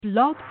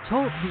Blog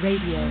Talk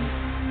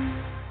Radio.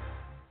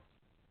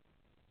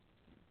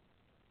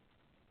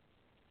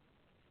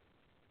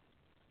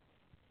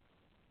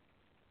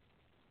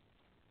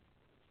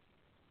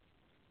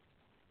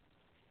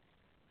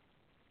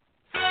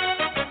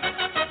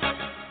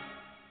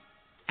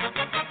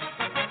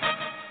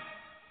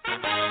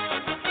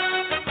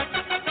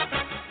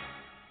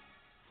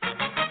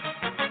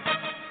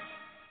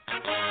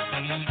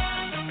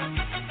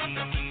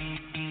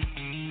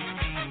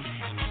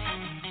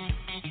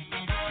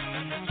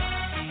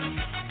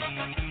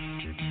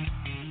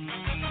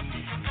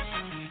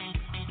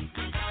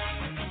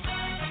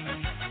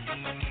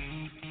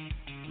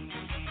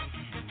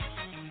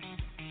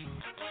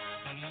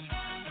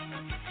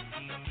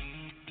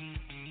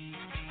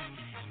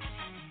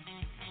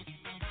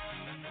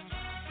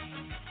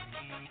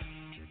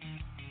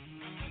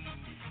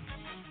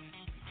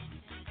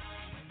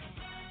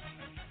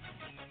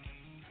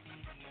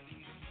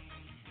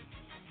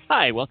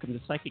 Hi, welcome to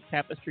Psychic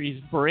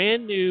Tapestry's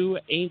brand new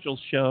Angel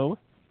Show.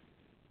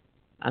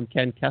 I'm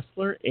Ken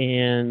Kessler,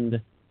 and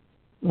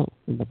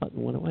the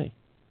button went away.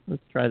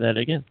 Let's try that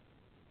again.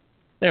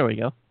 There we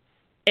go.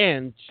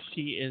 And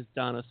she is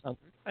Donna Suthard.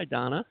 Hi,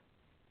 Donna.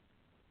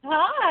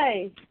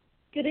 Hi.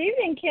 Good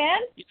evening, Ken.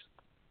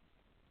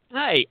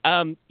 Hi.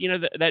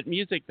 That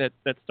music that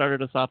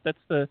started us off, that's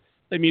the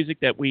music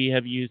that we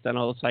have used on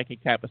all the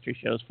Psychic Tapestry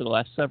shows for the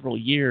last several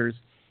years.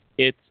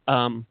 It's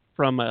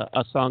from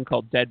a song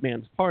called Dead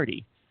Man's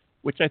Party,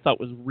 which I thought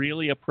was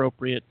really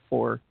appropriate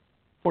for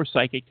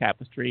Psychic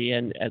Tapestry,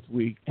 and as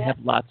we have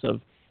lots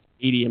of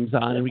mediums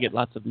on and we get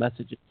lots of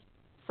messages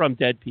from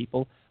dead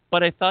people.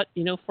 But I thought,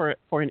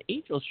 for an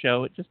angel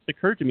show, it just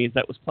occurred to me as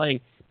that was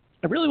playing,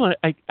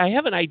 I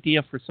have an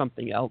idea for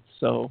something else,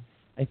 so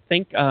I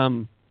think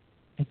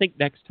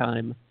next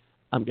time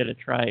I'm going to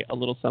try a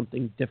little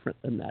something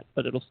different than that,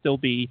 but it'll still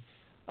be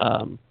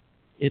part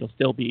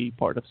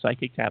of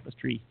Psychic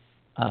Tapestry.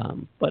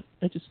 But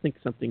I just think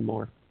something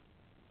more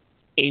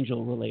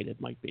angel-related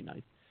might be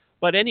nice.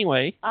 But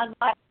anyway,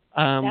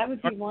 that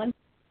would be one.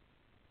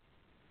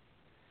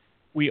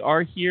 We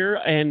are here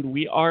and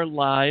we are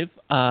live.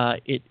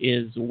 It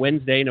is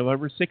Wednesday,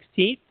 November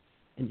 16th,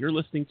 and you're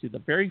listening to the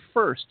very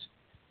first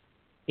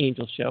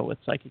Angel Show with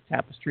Psychic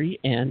Tapestry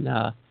and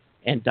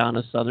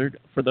Donna Suthard.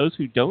 For those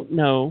who don't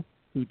know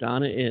who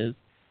Donna is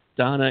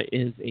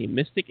a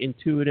mystic,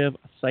 intuitive,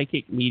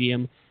 psychic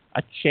medium,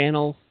 a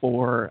channel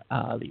for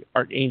the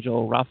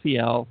Archangel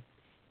Raphael,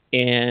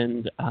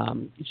 and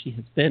she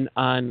has been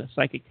on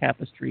Psychic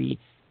Tapestry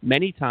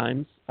many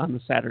times on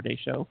the Saturday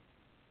show.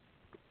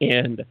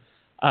 And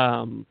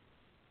the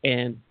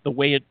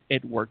way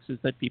it works is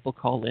that people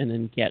call in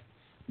and get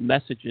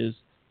messages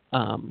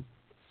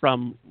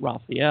from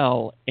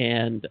Raphael,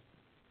 and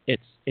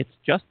it's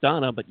just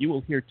Donna, but you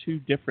will hear two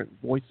different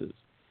voices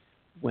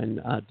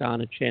when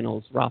Donna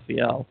channels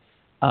Raphael,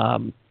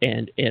 and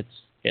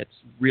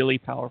it's really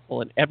powerful,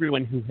 and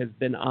everyone who has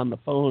been on the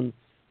phone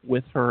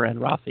with her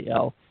and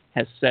Raphael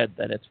has said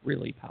that it's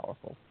really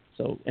powerful.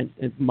 So,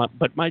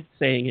 but my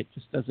saying it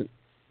just doesn't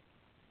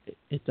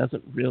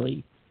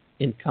really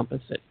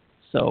encompass it.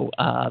 So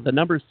the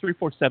number is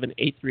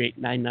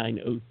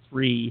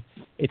 347-838-9903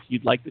 if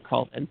you'd like to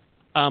call in.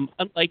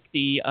 Unlike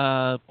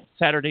the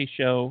Saturday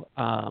show,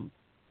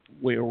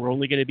 where we're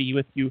only going to be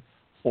with you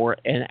for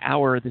an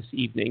hour this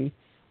evening.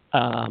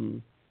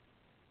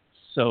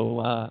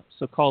 So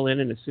call in,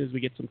 and as soon as we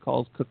get some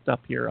calls cooked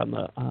up here on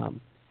the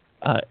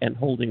and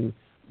holding,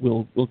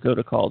 we'll go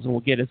to calls, and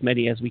we'll get as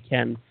many as we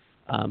can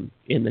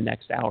in the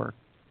next hour.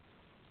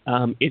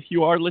 If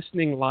you are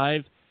listening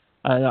live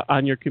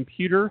on your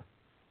computer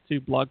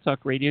to Blog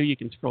Talk Radio, you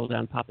can scroll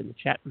down, pop in the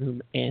chat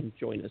room, and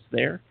join us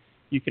there.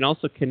 You can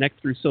also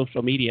connect through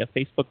social media,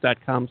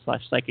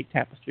 facebook.com/Psychic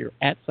Tapestry or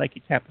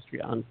 @Psychic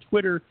Tapestry on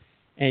Twitter,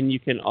 and you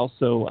can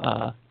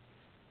also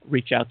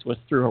reach out to us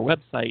through our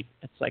website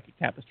at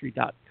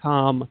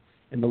psychictapestry.com.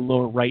 In the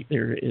lower right,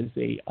 there is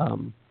there's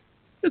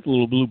a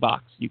little blue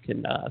box. You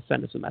can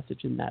send us a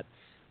message in that.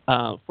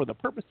 For the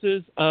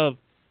purposes of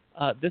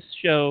this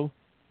show,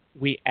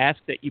 we ask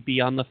that you be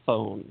on the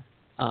phone.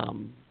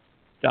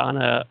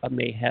 Donna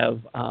may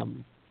have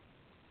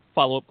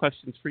follow-up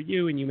questions for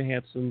you, and you may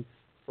have some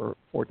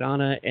for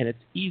Donna, and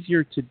it's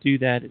easier to do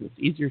that, and it's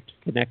easier to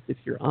connect if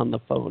you're on the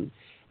phone.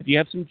 If you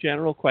have some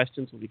general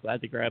questions, we'll be glad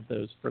to grab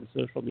those from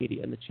social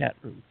media in the chat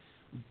room.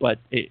 But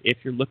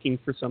if you're looking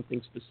for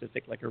something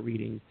specific like a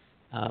reading,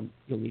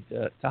 you'll need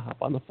to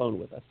hop on the phone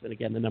with us. And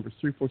again, the number is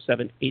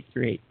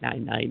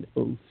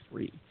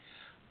 347-838-9903.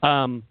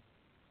 So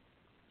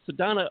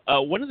Donna,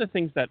 one of the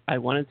things that I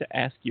wanted to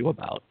ask you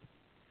about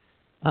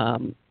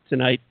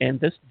tonight, and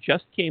this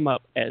just came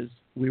up as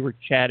we were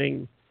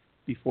chatting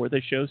before the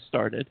show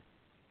started,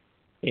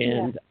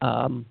 and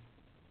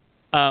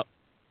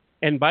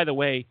and by the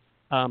way,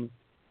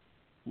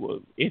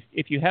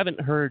 if you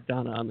haven't heard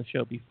Donna on the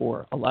show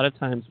before, a lot of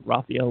times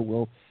Raphael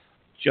will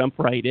jump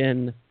right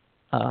in.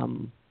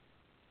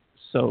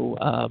 So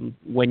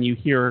when you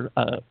hear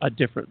a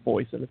different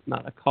voice and it's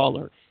not a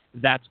caller,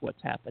 that's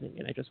what's happening.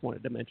 And I just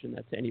wanted to mention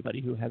that to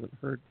anybody who hasn't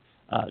heard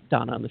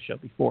Donna on the show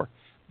before.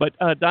 But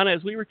Donna,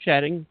 as we were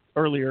chatting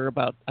earlier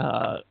about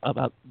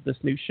this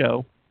new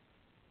show,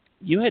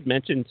 you had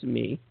mentioned to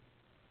me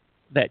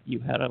that you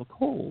had a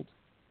cold,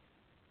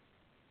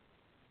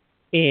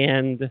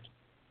 and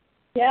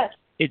yes,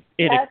 it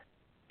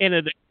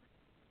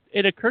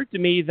occurred to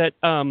me that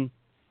and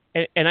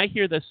I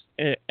hear this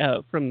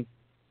from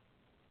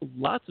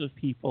lots of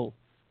people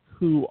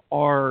who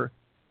are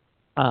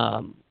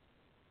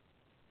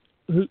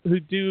who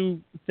do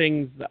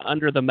things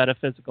under the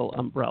metaphysical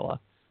umbrella,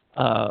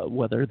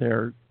 whether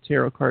they're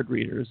tarot card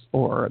readers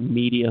or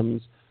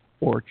mediums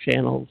or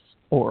channels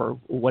or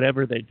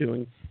whatever they're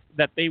doing,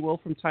 that they will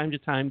from time to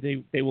time,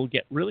 they will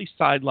get really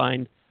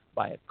sidelined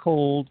by a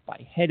cold,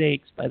 by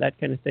headaches, by that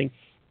kind of thing.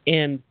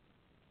 And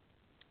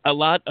a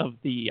lot of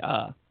the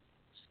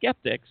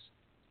skeptics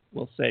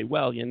will say,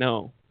 well, you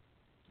know,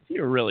 if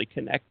you're really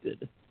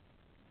connected,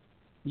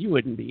 you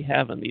wouldn't be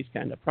having these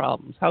kind of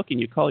problems. How can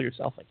you call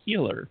yourself a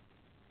healer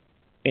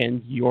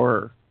and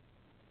you're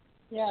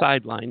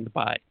sidelined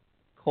by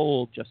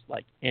cold just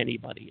like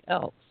anybody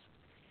else?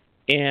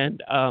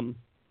 And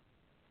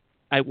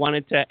I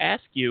wanted to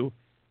ask you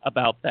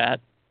about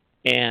that.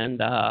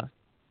 And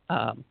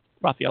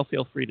Raphael,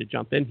 feel free to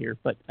jump in here.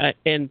 But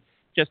and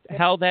just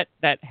how that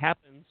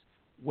happens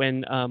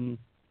when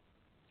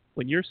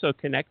you're so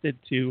connected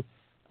to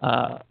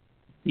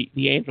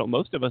the angel.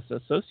 Most of us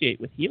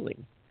associate with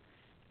healing.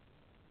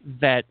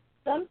 That's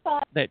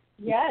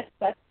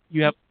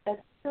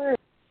true.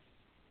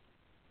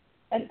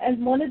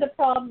 And one of the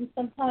problems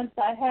sometimes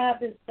I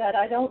have is that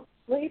I don't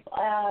sleep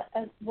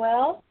as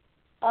well,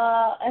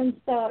 and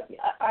so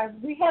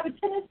we have a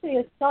tendency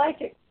as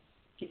psychics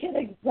to get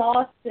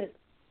exhausted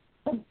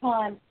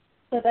sometimes.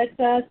 So that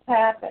does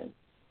happen.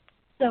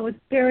 So it's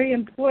very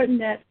important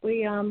that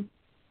we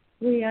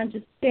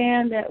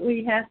understand that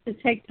we have to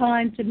take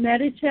time to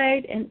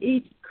meditate and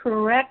eat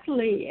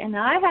correctly. And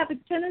I have a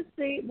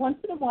tendency once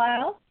in a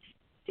while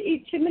to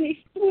eat too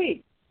many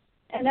sweets,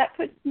 and that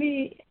puts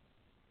me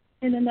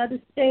in another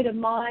state of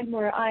mind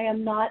where I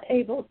am not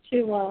able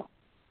to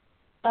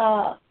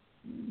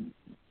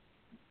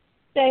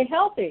stay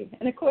healthy.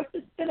 And of course,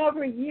 it's been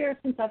over a year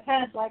since I've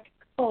had like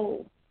a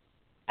cold.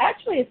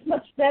 Actually, it's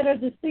much better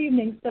this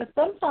evening. So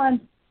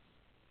sometimes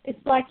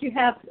it's like you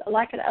have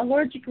like an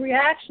allergic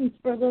reactions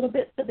for a little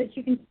bit so that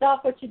you can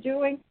stop what you're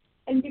doing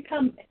and you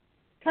come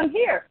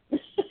here.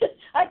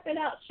 I've been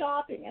out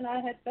shopping and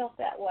I had felt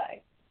that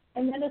way.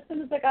 And then as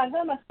soon as I got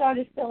home, I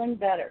started feeling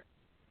better.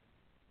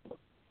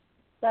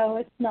 So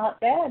it's not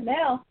bad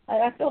now.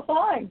 I feel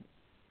fine.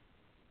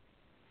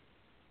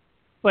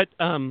 But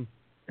I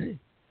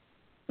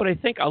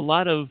think a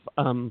lot of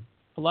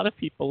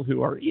people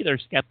who are either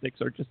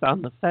skeptics or just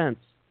on the fence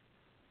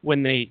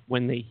when they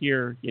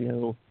hear, you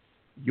know,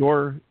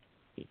 you're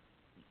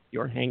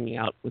hanging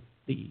out with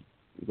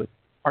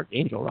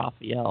Archangel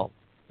Raphael,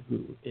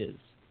 who is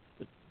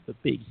the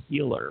big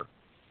healer,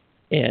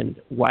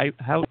 and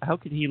how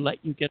could he let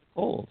you get a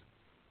cold?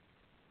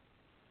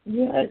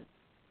 Yes,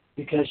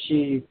 because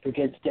she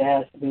forgets to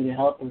ask me to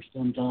help her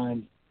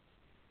sometimes.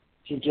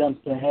 She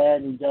jumps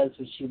ahead and does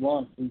what she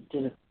wants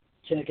instead of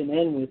checking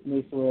in with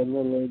me for a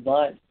little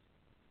advice.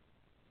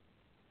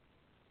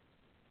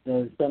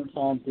 So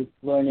sometimes it's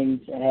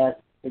learning to ask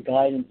for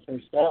guidance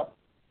herself.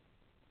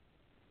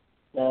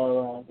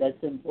 So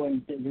that's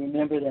important to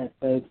remember that,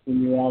 folks,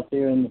 when you're out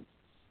there and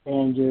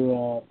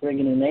you're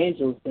bringing in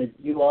angels, that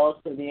you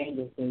also, the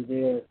angels are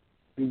there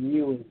for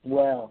you as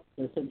well.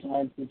 So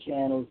sometimes the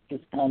channels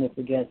just kind of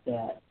forget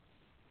that.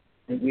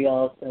 And we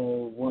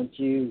also want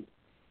you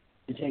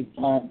to take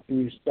time for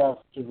yourself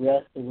to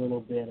rest a little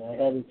bit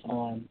ahead of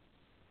time.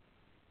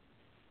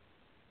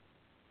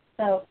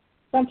 So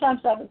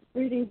sometimes I was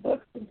reading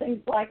books and things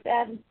like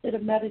that instead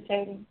of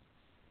meditating.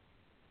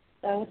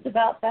 So it's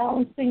about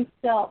balancing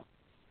self.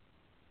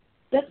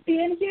 Just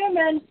being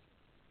human.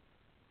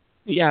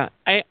 Yeah,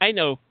 I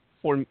know.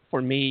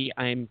 For me,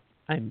 I'm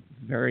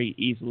very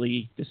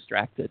easily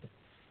distracted,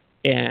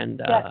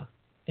 and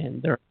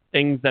and there are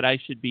things that I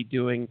should be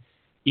doing,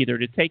 either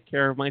to take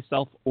care of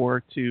myself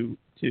or to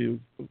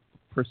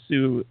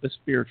pursue the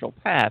spiritual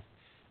path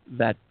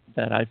that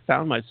I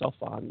found myself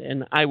on,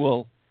 and I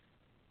will,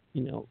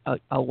 you know,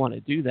 I'll want to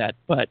do that,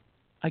 but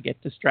I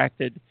get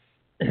distracted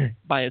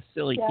by a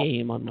silly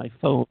game on my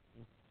phone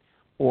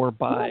or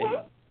by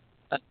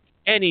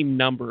any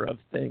number of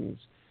things,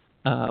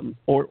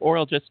 or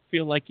I'll just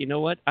feel like, you know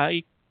what,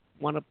 I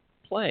want to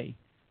play,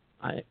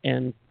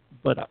 and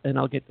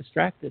I'll get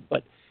distracted.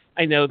 But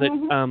I know that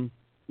when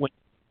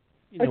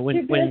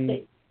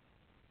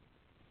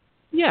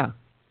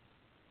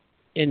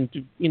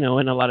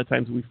and a lot of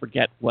times we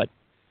forget what's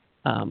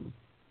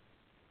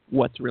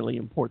really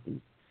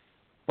important.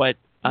 But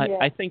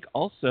I think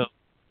also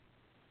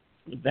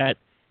that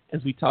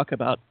as we talk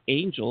about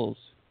angels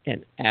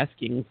and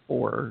asking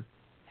for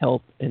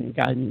help and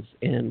guidance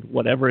and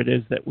whatever it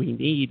is that we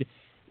need,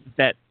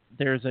 that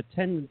there's a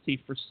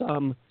tendency for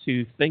some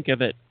to think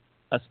of it,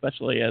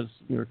 especially as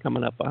we're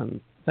coming up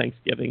on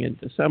Thanksgiving in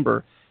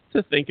December,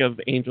 to think of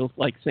angels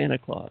like Santa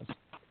Claus.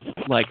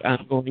 Like,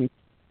 I'm going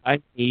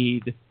I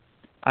need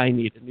a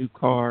new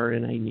car,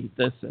 and I need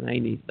this, and I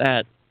need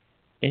that,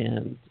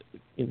 and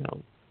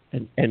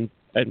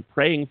and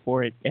praying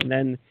for it, and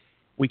then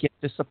we get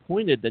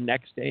disappointed the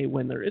next day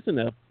when there isn't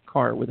a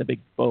car with a big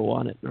bow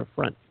on it in our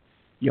front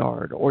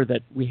yard, or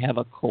that we have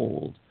a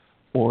cold,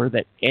 or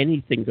that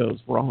anything goes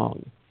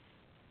wrong,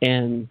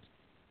 and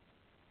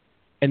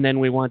then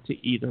we want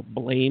to either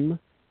blame,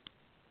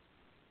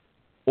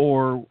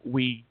 or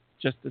we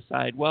just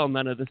decide, well,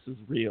 none of this is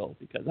real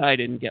because I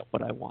didn't get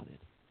what I wanted.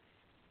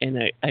 And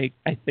I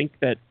think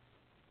that,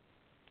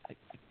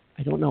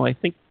 I don't know, I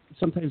think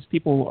sometimes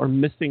people are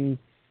missing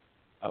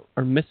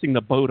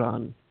the boat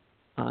on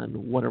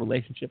what a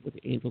relationship with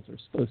the angels are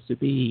supposed to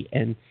be.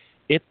 And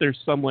if there's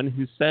someone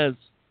who says,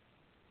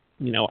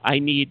 I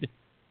need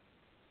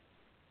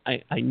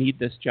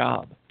this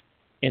job,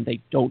 and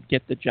they don't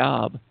get the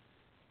job,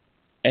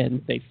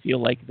 and they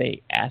feel like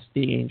they asked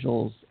the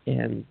angels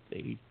and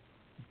they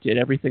did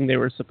everything they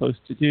were supposed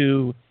to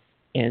do,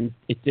 and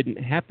it didn't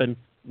happen,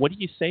 what do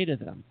you say to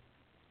them?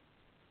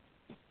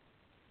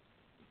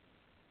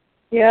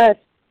 Yes.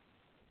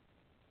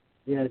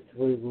 Yes,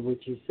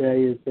 what you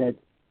say is that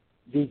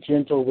be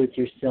gentle with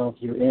yourself.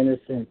 You're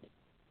innocent.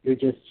 You're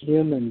just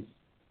humans.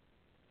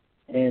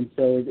 And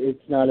so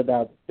it's not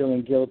about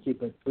feeling guilty,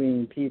 but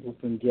freeing people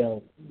from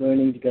guilt.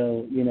 Learning to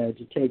go,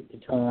 to take the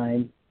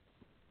time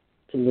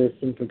to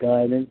listen for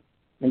guidance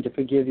and to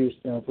forgive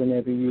yourself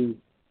whenever you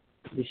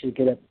should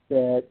get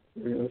upset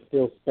or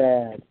feel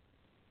sad.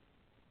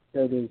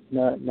 So there's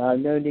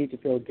no need to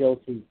feel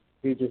guilty.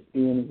 You're just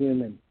being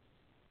human.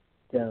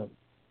 So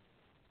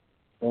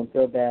don't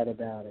feel bad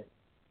about it.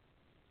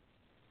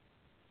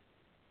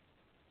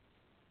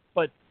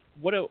 But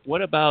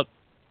what about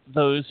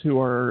those who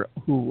are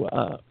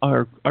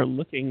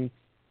looking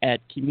at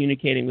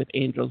communicating with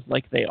angels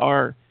like they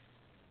are,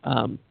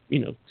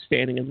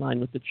 standing in line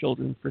with the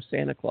children for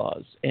Santa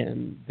Claus,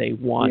 and they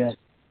want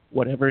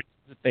whatever it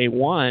is that they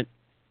want,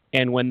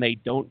 and when they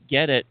don't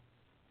get it,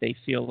 they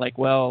feel like,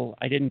 well,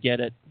 I didn't get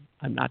it,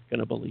 I'm not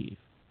going to believe.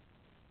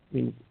 I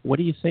mean, what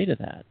do you say to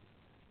that?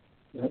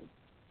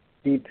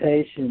 Be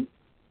patient,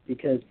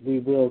 because we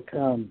will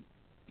come.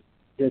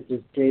 Just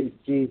as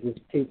Jesus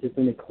teaches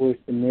in the Course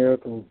in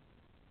Miracles,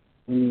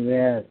 when you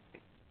ask,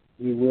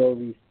 you will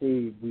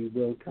receive, we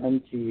will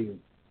come to you.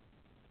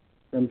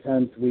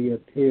 Sometimes we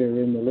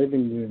appear in the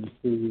living room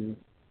to you,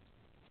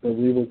 but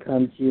we will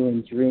come to you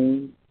in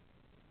dreams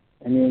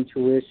and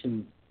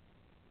intuition.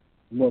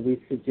 And what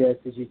we suggest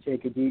is you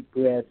take a deep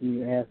breath and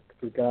you ask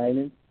for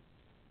guidance.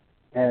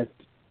 Ask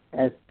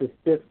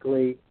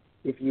specifically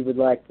if you would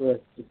like for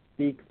us to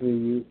speak through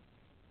you,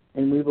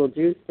 and we will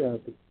do so.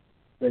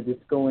 But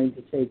it's going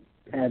to take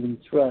having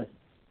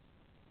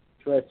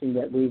trusting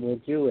that we will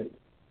do it.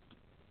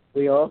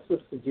 We also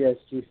suggest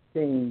you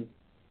sing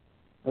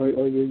or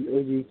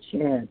you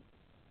chant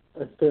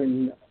a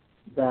certain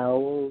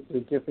vowels or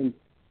different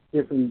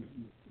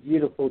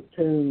beautiful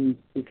tunes,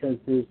 because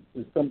there's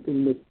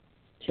something with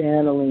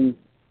channeling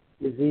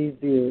is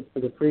easier for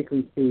the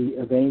frequency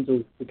of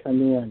angels to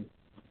come in.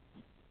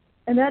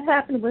 And that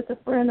happened with a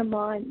friend of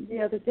mine the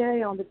other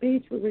day on the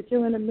beach. We were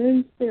doing a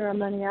moon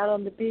ceremony out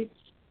on the beach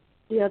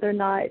the other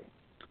night.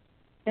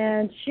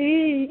 And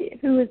she,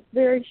 who is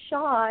very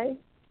shy,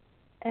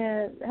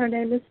 and her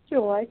name is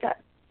Joy,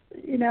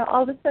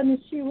 all of a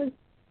sudden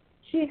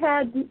she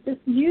had this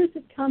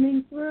music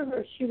coming through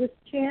her. She was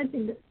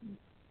chanting this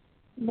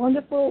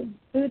wonderful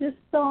Buddhist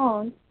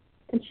song,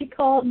 and she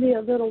called me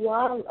a little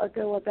while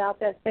ago about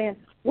that, saying,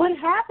 "What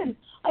happened?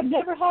 I've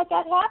never had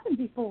that happen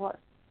before."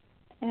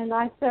 And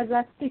I said,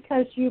 that's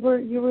because you were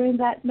in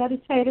that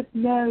meditative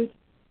mode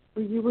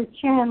where you were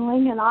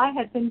channeling, and I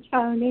had been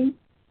toning,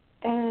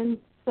 and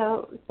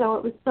so it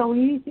was so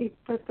easy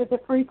for the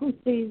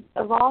frequencies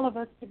of all of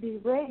us to be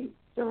raised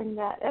during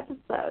that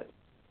episode.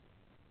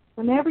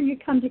 Whenever you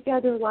come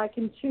together like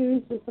in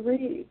twos or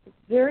threes, it's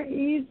very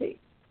easy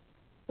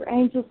for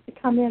angels to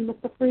come in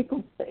with the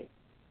frequency.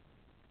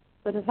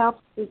 But it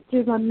helps to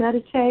do a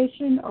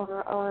meditation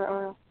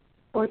or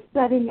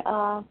setting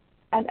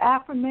an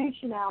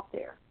affirmation out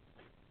there.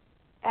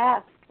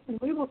 Ask, and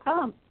we will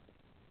come.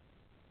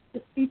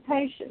 Just be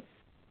patient.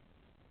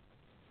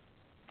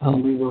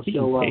 And we will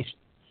show up.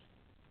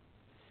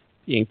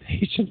 Being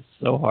patient is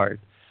so hard.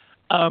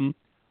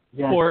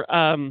 Yes, for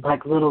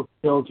like little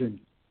children.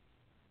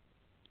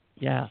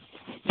 Yeah,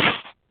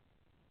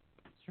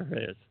 sure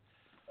is.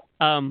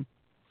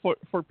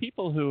 For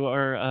people who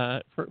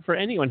are for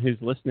anyone who's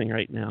listening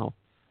right now,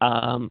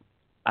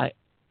 I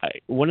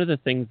one of the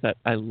things that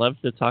I love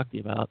to talk to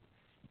you about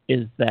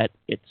is that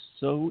it's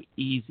so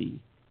easy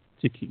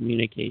to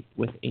communicate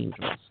with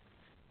angels.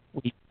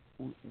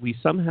 We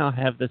somehow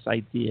have this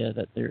idea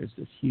that there is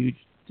this huge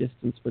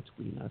distance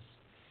between us,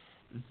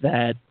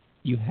 that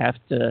you have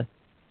to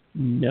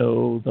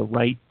know the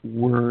right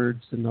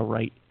words in the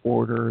right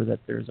order, that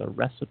there's a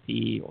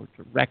recipe or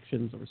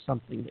directions or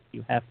something that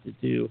you have to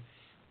do,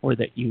 or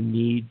that you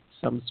need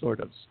some sort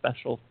of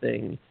special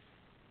thing,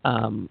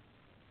 or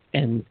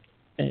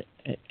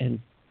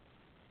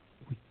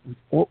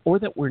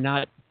that we're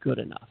not good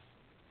enough.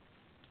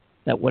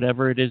 that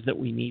whatever it is that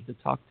we need to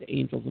talk to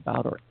angels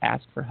about or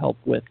ask for help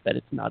with, that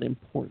it's not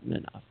important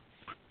enough.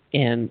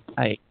 And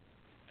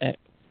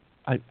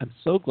I'm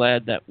so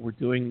glad that we're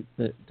doing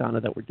Donna,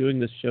 that we're doing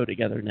this show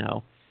together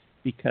now,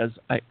 because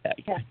I'd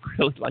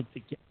really like to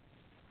get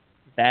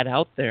that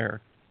out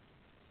there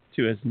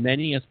to as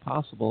many as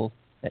possible,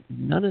 that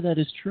none of that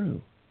is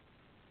true.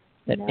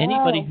 That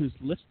anybody who's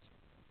listening,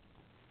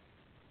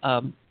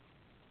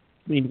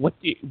 what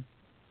do you,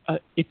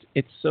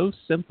 it's so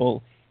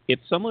simple. If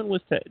someone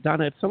was to,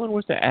 Donna, if someone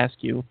was to ask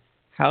you,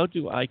 how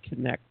do I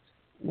connect?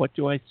 What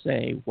do I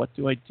say? What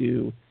do I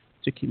do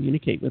to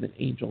communicate with an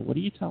angel? What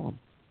do you tell them?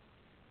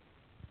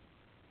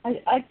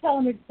 I tell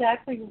them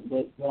exactly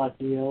what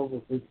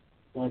Raphael,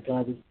 like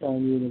I was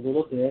telling you in a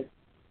little bit,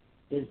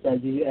 is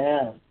that you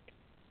ask.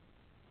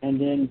 And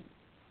then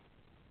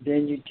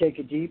you take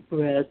a deep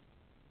breath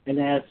and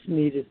ask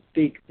me to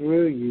speak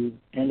through you,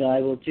 and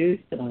I will do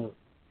so.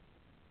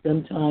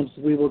 Sometimes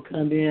we will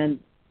come in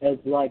as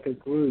like a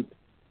group.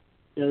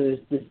 So there's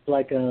this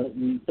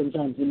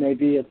sometimes it may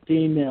be a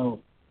female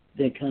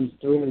that comes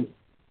through,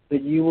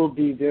 but you will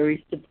be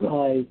very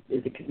surprised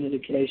at the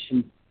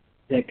communication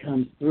that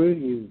comes through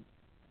you.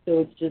 So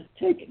it's just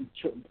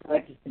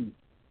practicing.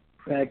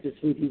 Practice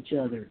with each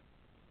other.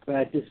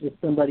 Practice with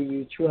somebody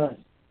you trust.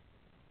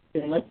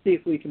 And let's see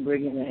if we can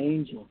bring in an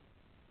angel.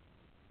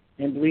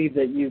 And believe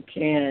that you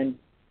can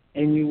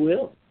and you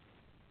will.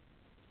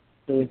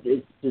 So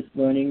it's just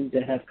learning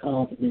to have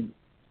confidence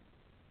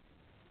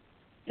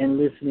and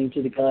listening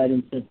to the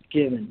guidance that's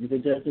given. If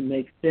it doesn't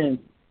make sense,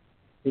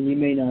 then you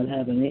may not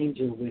have an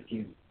angel with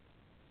you.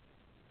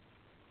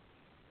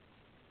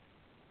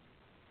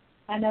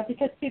 I know,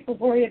 because people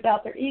worry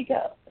about their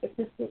ego. If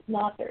this is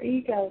not their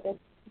ego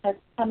that's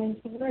coming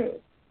through.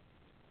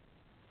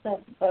 So,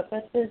 but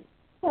it's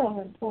so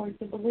important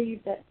to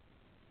believe that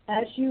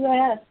as you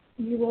ask,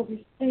 you will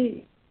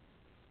receive.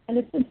 And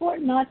it's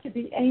important not to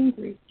be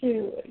angry,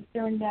 too,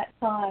 during that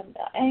time.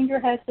 Anger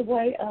has the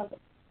way of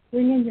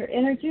bringing your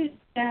energies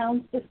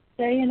down to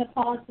stay in a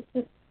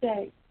positive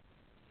state.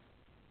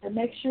 And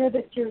make sure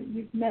that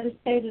you've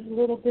meditated a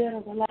little bit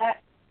or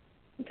relaxed,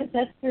 because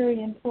that's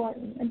very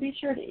important. And be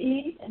sure to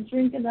eat and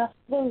drink enough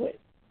fluid.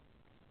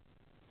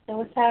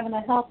 So it's having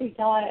a healthy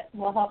diet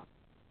will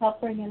help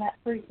bring in that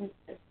frequency.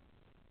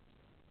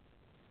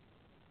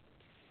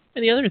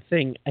 And the other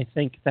thing I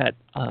think that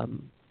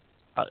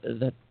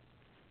that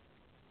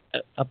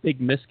a big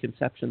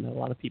misconception that a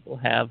lot of people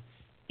have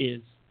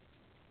is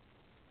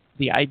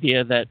the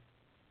idea that,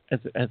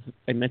 as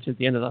I mentioned at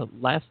the end of the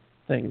last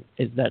thing,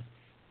 is that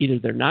either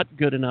they're not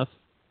good enough,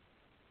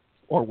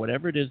 or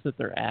whatever it is that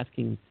they're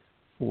asking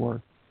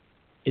for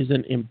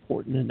isn't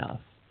important enough.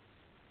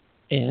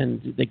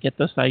 And they get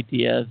this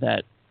idea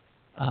that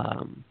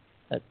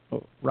that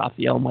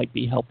Raphael might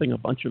be helping a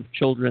bunch of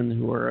children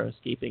who are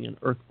escaping an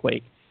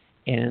earthquake,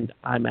 and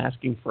I'm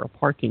asking for a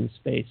parking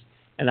space,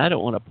 and I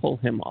don't want to pull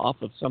him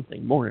off of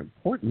something more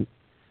important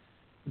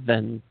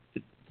than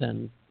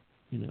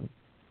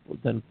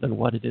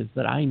what it is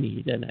that I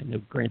need. And I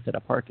know, granted, a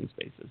parking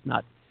space is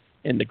not,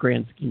 in the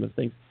grand scheme of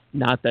things,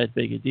 not that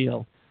big a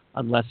deal,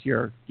 unless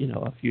you're,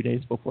 a few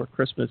days before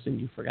Christmas and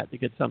you forgot to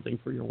get something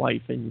for your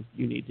wife and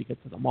you need to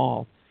get to the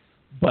mall.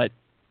 But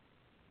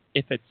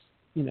if it's,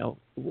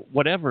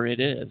 whatever it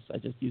is, I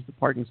just use the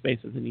parking space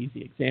as an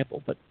easy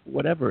example, but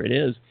whatever it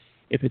is,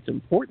 if it's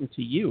important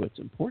to you, it's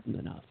important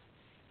enough.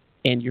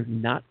 And you're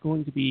not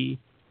going to be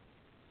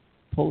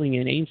pulling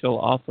an angel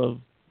off of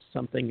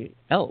something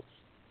else.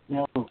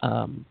 No,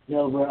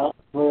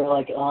 we're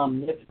like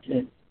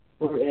omnipotent.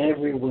 We're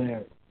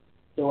everywhere.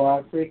 So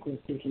our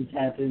frequency can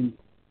tap in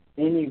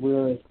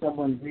anywhere. If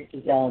someone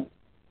reaches out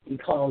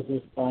and calls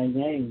us by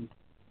name,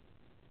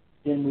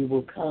 then we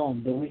will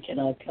come. But we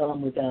cannot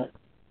come without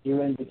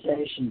your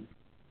invitation.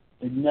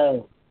 But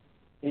no,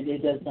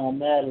 it does not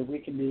matter. We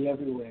can be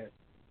everywhere.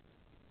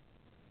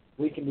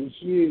 We can be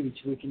huge.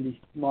 We can be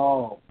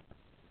small.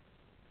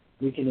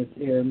 We can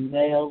appear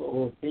male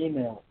or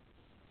female.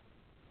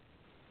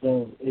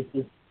 So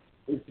it's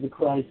the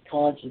Christ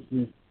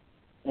consciousness.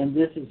 And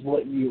this is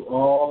what you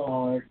all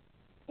are.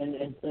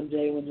 And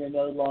someday when you're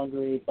no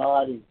longer a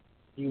body,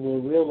 you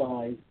will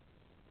realize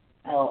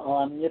how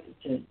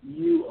omnipotent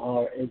you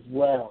are as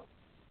well.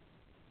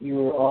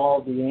 You are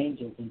all the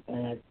angels, in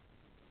fact,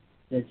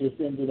 that just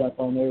ended up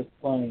on Earth's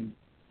plane.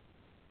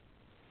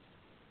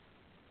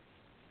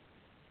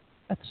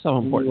 That's so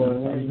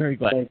important. I'm very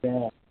glad.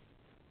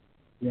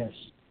 Yes.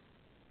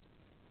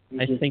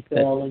 I think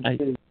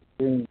that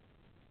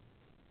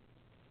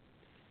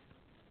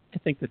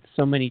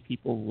so many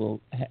people will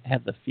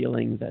have the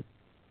feeling that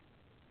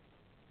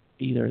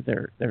either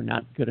they're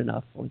not good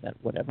enough, or that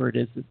whatever it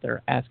is that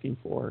they're asking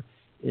for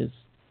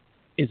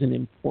isn't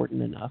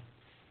important enough.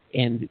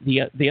 And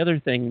the other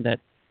thing that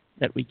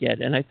we get,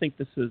 and I think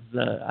this is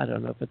I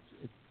don't know if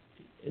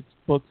it's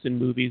books and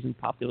movies and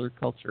popular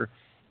culture,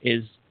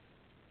 is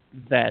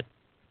that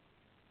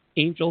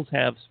angels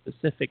have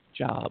specific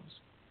jobs,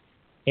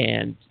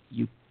 and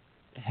you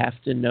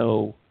have to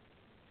know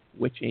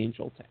which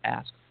angel to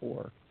ask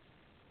for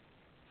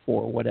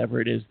for whatever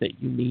it is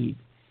that you need.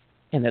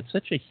 And that's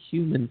such a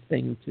human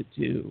thing to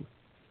do.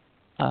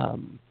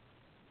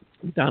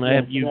 Donna,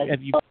 have you?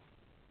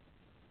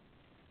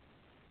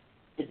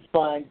 It's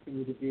fine for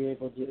you to be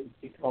able to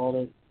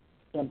call it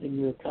something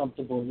you're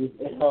comfortable with.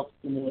 It helps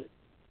in the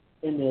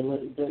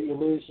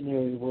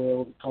illusionary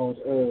world called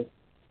Earth,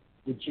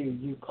 that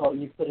you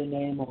put a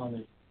name on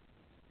it,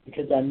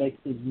 because that makes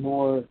it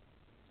more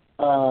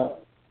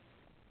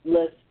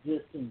less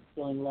distant,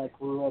 feeling like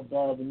we're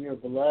above and you're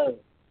below.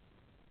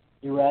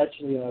 You're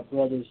actually our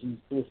brothers and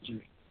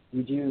sisters.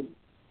 You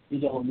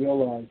don't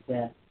realize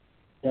that.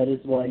 That is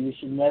why you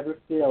should never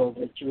feel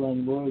that you're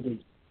unworthy,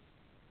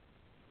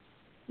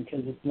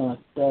 because it's not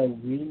so.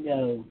 We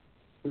know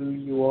who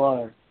you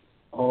are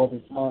all the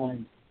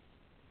time.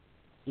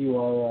 You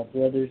are our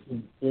brothers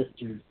and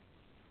sisters,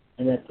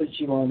 and that puts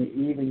you on an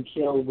even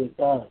keel with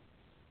us.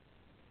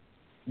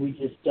 We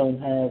just don't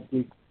have the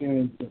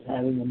experience of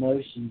having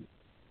emotions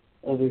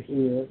over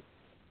here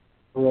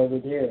or over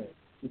there,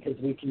 because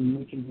we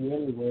can be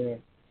anywhere,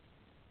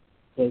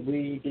 but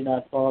we do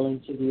not fall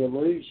into the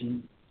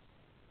illusion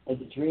of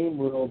the dream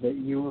world that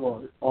you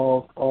are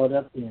all caught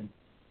up in.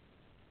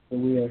 So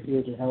we are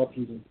here to help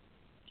you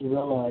to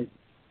realize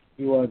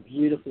you are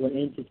beautiful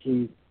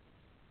entities,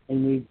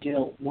 and we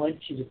don't want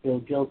you to feel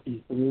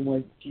guilty, so we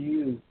want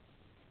you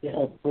to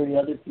help free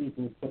other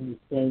people from the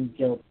same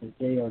guilt that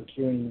they are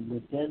carrying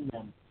within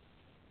them.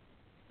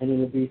 And it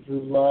will be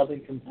through love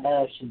and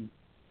compassion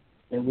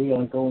that we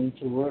are going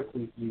to work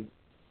with you,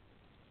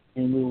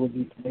 and we will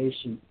be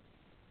patient.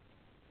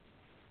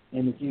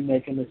 And if you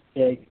make a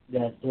mistake,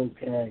 that's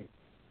okay.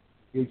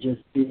 You're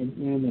just being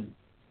human.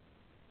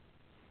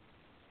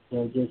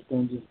 So just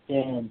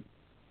understand,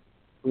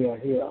 we are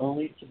here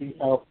only to be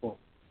helpful.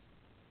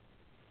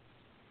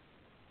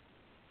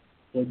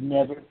 So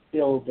never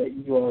feel that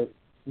you are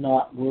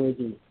not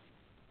worthy.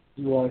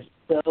 You are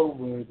so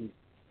worthy.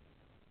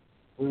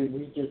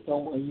 We just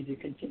don't want you to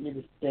continue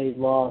to stay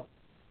lost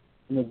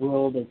in the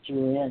world that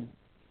you're in,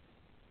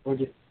 or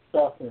to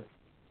suffer.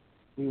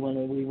 We want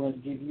to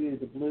give you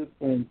the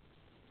blueprint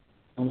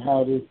on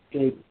how to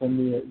escape from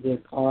the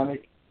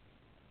karmic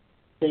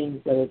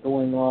things that are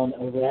going on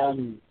around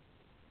you.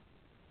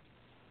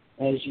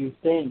 As you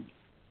think,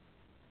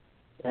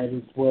 that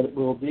is what it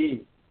will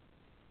be.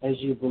 As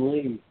you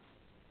believe,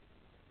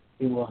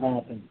 it will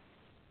happen.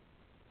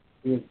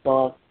 Your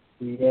thoughts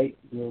create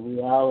your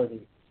reality.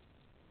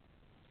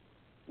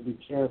 So be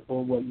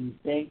careful what you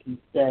think and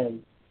say,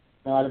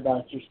 not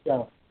about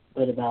yourself,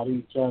 but about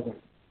each other.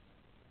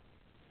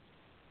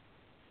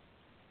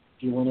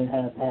 If you want to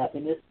have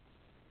happiness,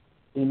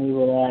 then we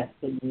will ask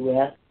that you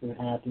ask for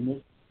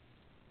happiness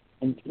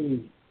and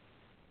peace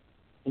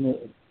in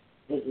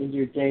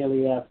your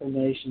daily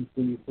affirmations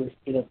when you first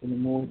get up in the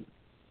morning.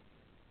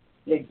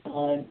 Take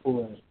time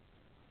for it,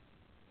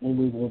 and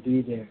we will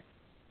be there.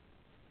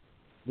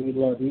 We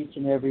love each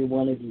and every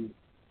one of you.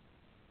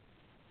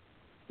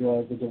 You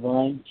are the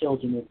divine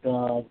children of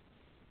God,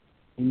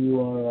 and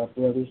you are our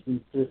brothers and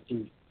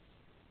sisters.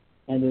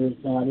 And there is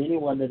not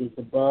anyone that is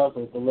above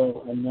or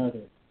below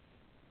another.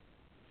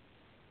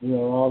 We are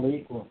all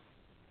equal.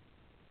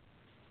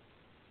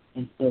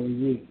 And so are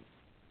you.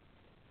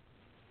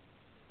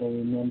 So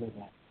remember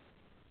that.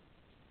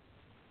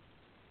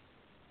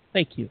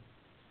 Thank you.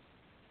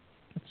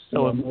 That's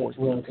so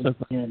important. So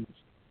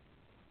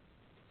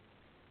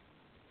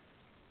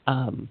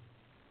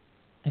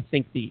I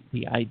think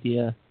the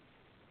idea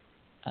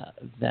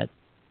that,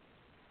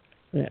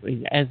 I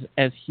mean,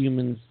 as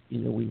humans,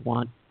 we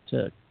want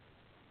to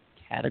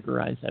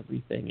categorize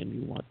everything, and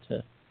we want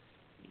to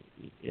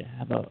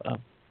have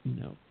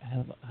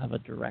have a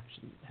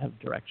direction, have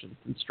directions,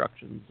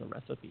 instructions, a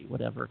recipe,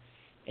 whatever,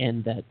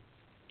 and that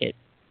it,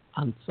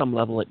 on some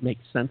level, it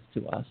makes sense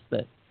to us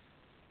that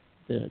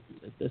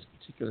this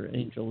particular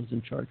angel is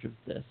in charge of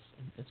this,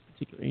 and this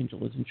particular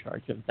angel is in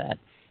charge of that,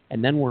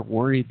 and then we're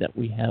worried that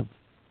we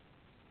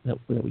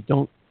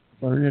don't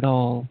learn it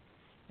all,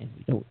 and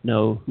we don't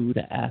know who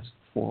to ask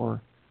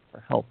for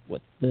help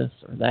with this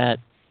or that,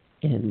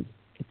 and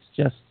it's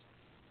just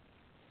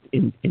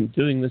in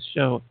doing this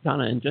show,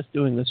 Donna, and just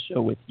doing this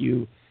show with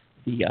you,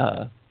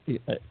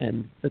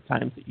 and the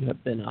times that you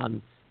have been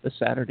on the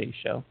Saturday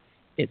show,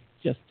 it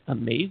just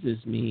amazes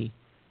me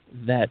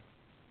that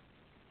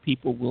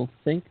people will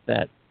think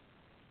that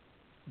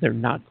they're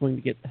not going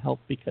to get the help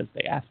because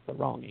they asked the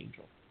wrong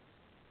angel.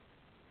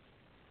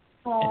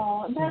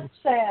 Oh, that's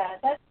sad.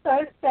 That's so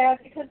sad,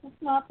 because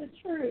it's not the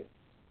truth.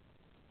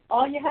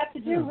 All you have to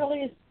do really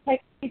is take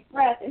a deep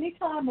breath.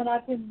 Anytime when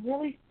I've been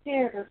really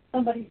scared or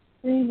somebody's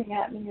screaming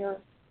at me or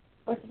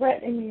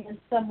threatening me in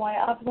some way,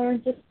 I've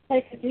learned just to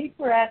take a deep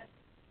breath,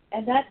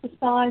 and that's a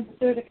sign that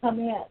they're to come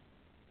in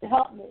to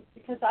help me,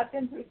 because I've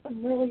been through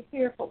some really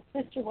fearful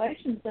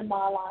situations in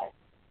my life.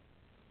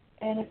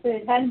 And if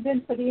it hadn't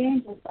been for the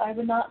angels, I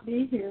would not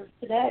be here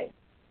today.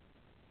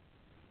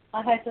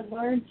 I had to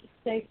learn to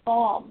stay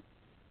calm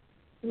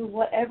through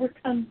whatever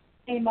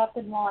came up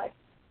in life.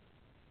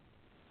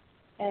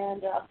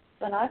 And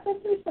I've been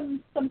through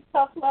some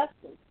tough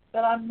lessons,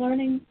 but I'm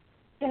learning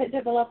to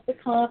develop the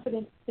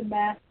confidence to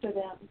master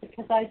them,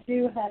 because I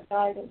do have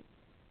guidance.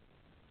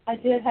 I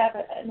did have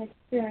an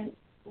experience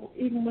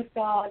even with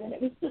God, and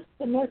it was just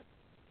the most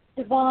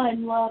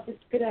divine love that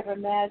you could ever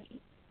imagine.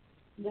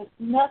 There's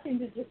nothing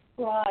to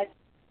describe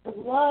the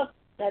love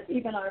that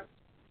even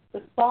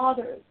the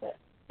fathers, that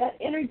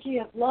energy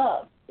of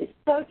love is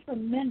so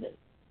tremendous.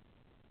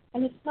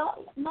 And it's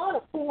not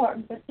a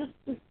form, but just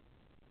this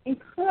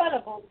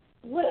incredible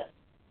bliss.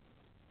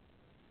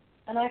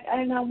 And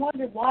I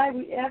wonder why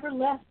we ever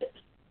left it.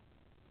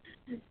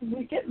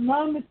 We get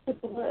moments of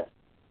bliss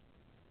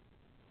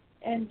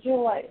and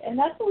joy, and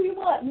that's what we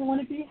want. We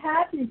want to be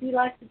happy and be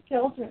like the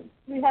children.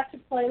 We have to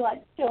play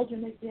like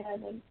children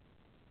again and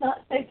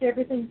not take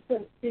everything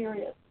so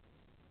serious.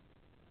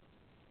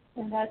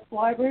 And that's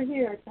why we're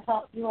here, to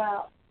help you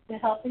out, to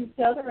help each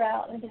other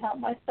out, and to help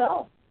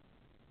myself.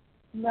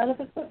 None of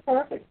us are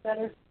perfect that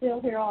are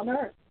still here on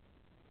earth,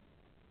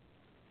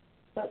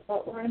 but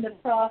we're in the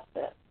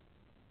process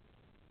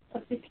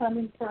of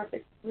becoming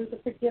perfect through the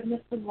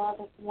forgiveness and love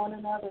of one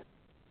another.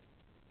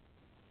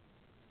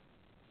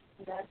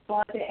 And that's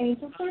why the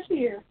angels are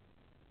here.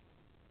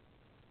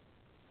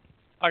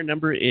 Our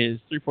number is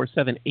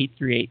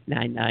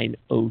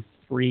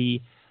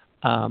 347-838-9903.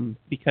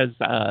 Because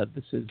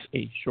this is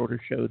a shorter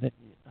show than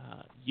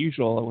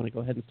usual, I want to go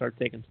ahead and start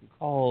taking some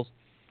calls.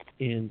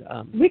 And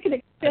we can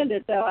extend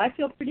it, though. I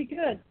feel pretty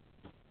good.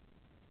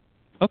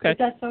 Okay. If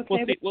that's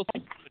okay. We'll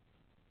see.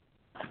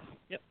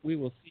 Yep, we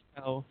will see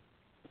how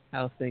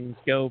things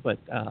go, but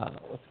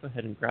let's go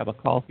ahead and grab a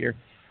call here.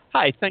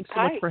 Hi, thanks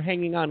so much for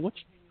hanging on. What's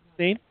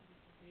your name?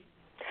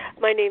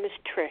 My name is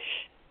Trish.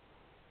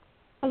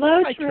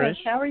 Hello, Hi, Trish.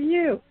 How are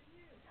you?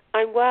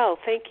 I'm well,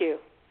 thank you.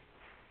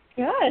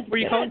 Good. Where are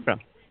you calling from?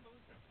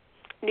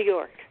 New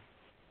York.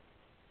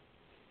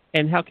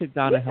 And how could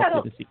Donna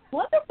help you this evening?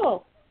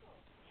 Wonderful.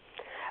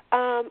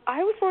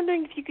 I was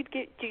wondering if you could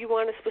do you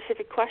want a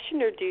specific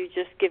question, or do you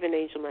just give an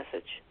angel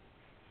message?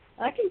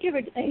 I can give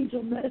an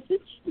angel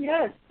message,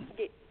 yes.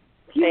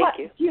 Thank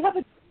you. Do you have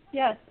a,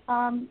 yes,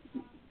 do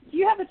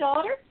you have a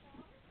daughter?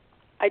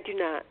 I do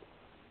not.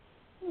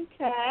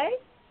 Okay.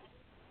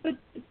 But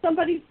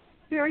somebody's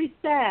very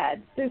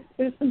sad. There's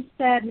some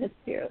sadness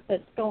here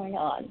that's going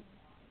on.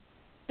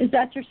 Is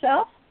that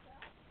yourself?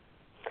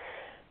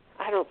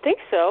 I don't think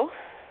so.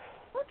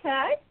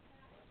 Okay.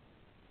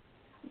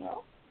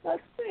 Well,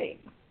 let's see.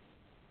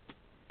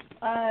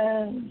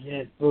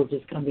 Yes, we'll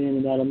just come in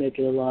and that'll make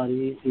it a lot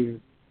easier.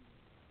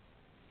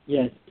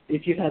 Yes,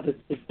 if you have a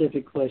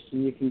specific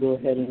question, you can go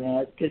ahead and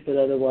ask it, but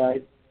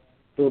otherwise,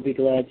 we'll be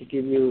glad to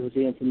give you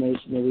the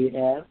information that we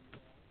have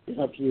to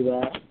help you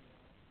out.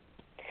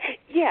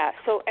 Yeah,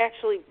 so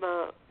actually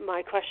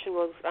my question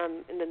was,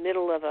 I'm in the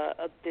middle of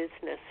a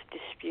business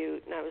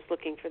dispute, and I was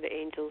looking for the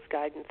angels'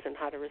 guidance on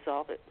how to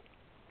resolve it.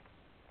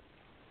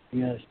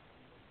 Yes.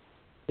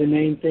 The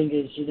main thing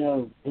is,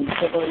 when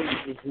somebody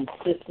is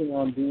insisting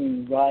on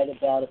being right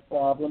about a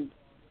problem,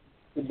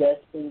 the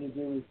best thing to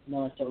do is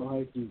not to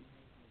argue.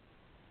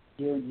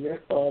 Your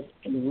thoughts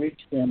can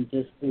reach them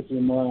just with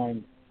your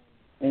mind,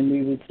 and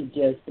we would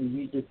suggest that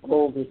you just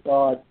hold the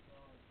thought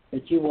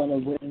that you want a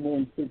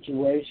win-win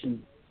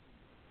situation.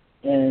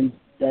 And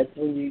that's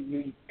when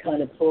you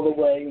kind of pull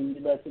away and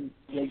you let them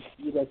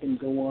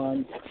go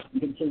on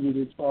and continue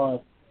to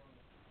talk.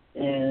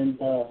 And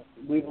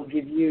we will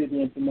give you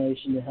the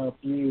information to help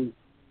you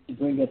to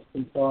bring up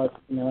some thoughts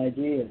and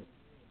ideas.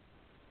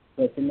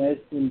 But the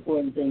most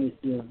important thing is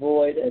to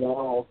avoid at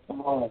all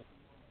costs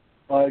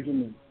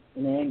arguments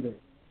and anger,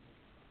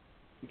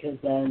 because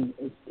then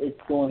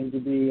it's going to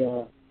be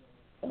a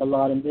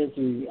lot of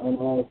misery on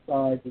all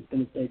sides that's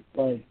going to take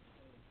place.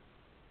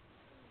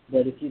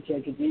 But if you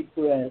take a deep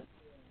breath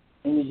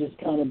and you're just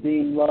kind of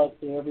being love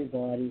to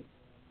everybody,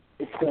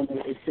 it's going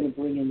to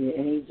bring in the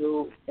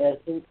angel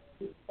essence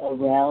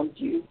around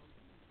you,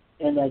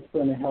 and that's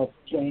going to help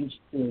change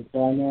the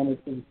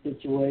dynamics of the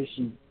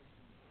situation.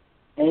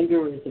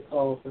 Anger is a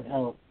call for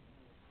help.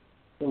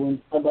 So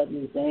when somebody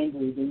is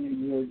angry, then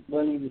you're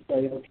learning to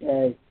say,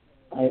 okay,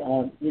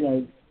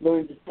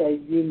 learn to say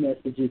you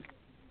messages.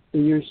 So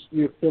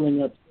you're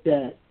feeling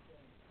upset.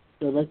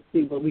 So let's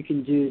see what we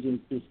can do to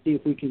see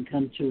if we can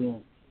come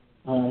to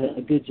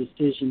a good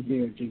decision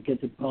here to get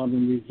the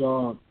problem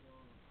resolved.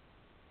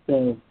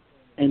 So,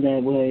 and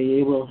that way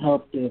it will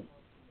help to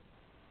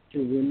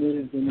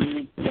remove the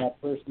need for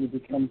that person to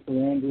become so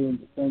angry and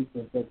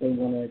defensive that they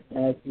want to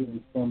attack you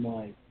in some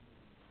way.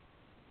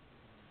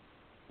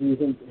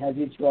 Have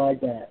you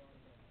tried that?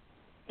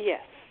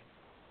 Yes.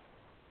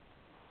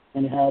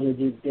 And how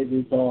did it get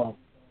resolved?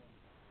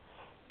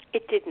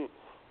 It didn't.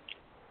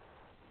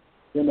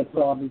 Then the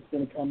problem's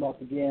going to come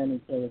up again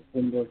until it's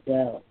been worked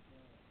out.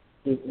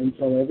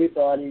 Until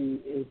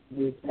everybody is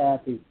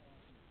happy,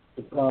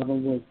 the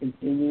problem will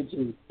continue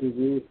to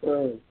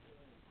reoccur,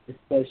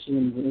 especially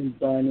in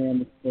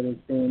dynamics that are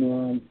going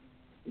on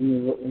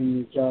in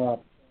your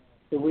job.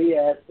 So we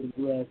ask the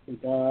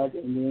God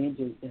and the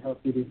angels to help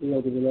you to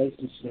heal the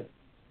relationship,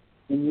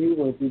 and you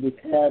will be the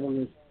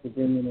catalyst for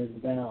bringing it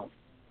about.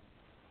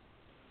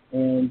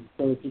 And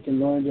so if you can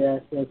learn to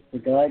ask us for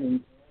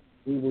guidance,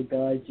 we will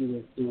guide you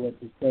as to what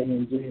to say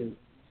and do.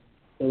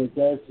 So it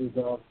does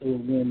resolve to a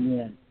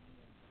win-win.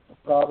 A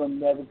problem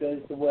never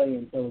goes away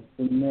until it's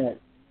been met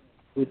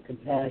with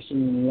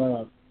compassion and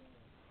love,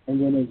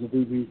 and then it will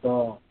be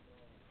resolved.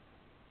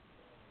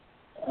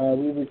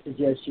 We would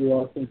suggest you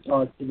also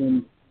talk to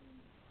them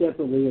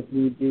separately if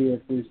need be,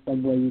 if there's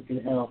some way you can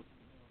help.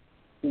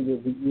 To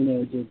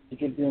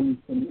give them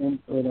some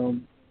input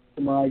on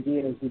some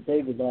ideas that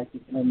they would like to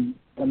come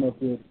up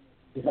with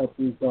to help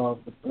resolve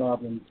the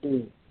problem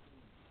too.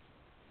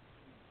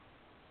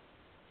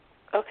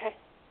 Okay.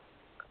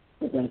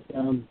 Does that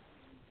sound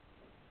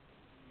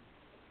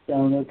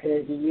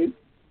okay to you?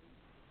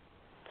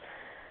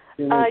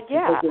 Yeah, I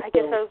guess I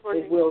was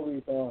wondering. It will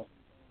resolve.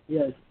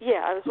 Yes.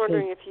 Yeah, I was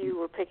wondering if you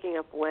were picking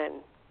up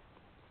when.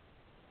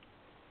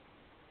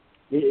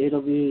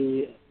 It'll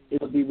be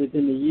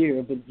within a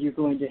year, but you're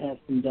going to have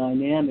some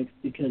dynamics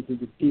because of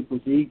the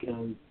people's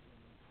egos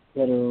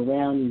that are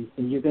around you.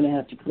 So you're going to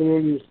have to clear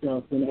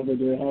yourself whenever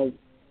there has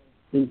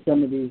been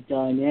some of these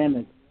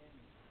dynamics.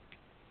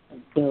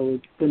 So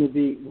it's going to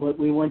be, what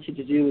we want you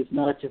to do is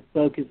not to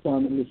focus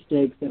on the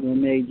mistakes that were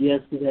made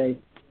yesterday,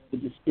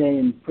 but to stay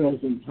in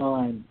present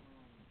time.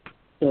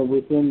 So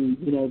within,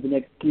 the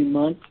next few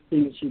months,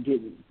 things should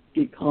get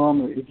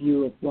calmer if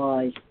you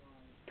apply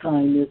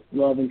kindness,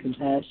 love, and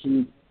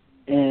compassion,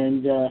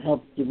 and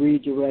helps to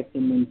redirect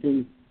them when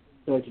things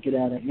start to get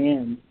out of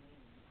hand.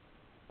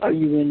 Are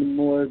you in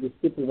more of the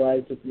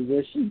supervisor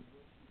position?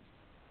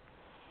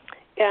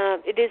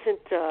 It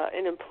isn't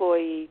an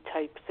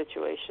employee-type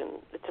situation.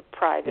 It's a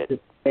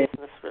private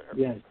business.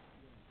 Yes.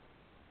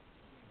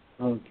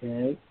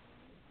 Okay.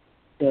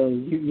 So,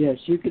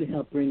 you could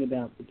help bring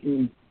about the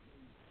peace.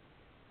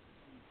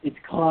 It's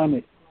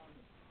karmic.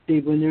 See,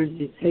 when there's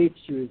these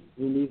hatreds,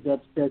 when these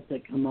upsets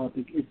that come up,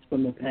 it's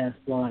from a past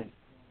life.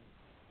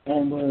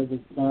 And where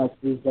it's not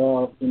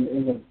resolved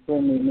in a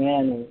friendly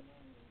manner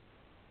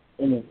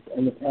in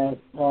the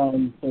past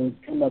time, so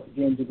it's come up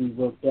again to be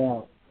worked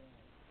out.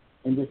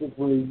 And this is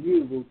where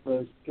you will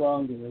grow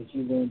stronger as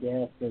you learn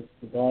to access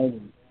the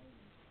guidance.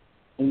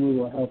 And we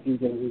will help you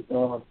get it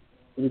resolved.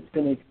 But it's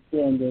going to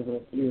extend over a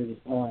period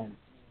of time.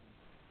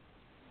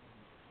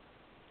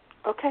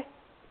 Okay.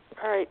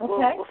 All right. Okay.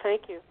 Well,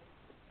 thank you.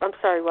 I'm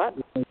sorry, what?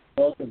 You're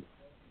welcome.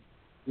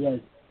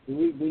 Yes,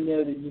 we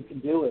know that you can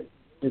do it.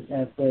 Just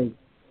have faith.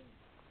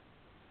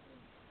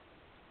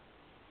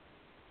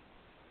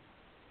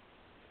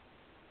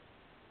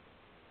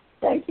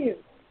 Thank you.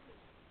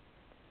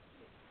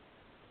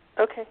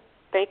 Okay.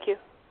 Thank you.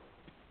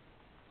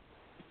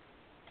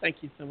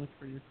 Thank you so much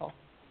for your call.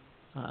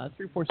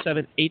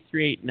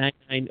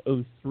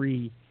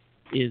 347-838-9903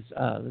 is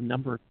the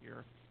number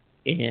here.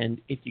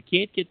 And if you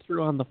can't get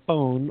through on the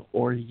phone,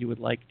 or you would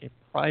like a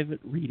private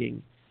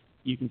reading,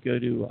 you can go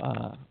to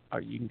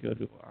our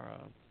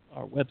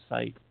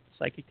website,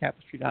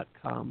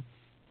 psychictapestry.com,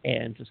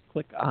 and just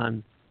click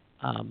on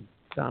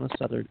Donna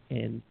Suthard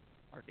and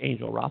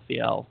Archangel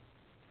Raphael.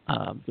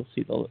 You'll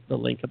see the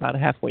link about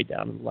halfway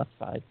down on the left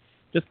side.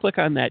 Just click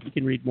on that. You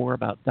can read more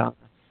about Donna,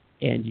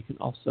 and you can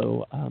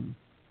also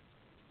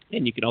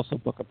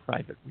book a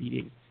private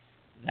reading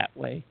that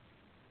way.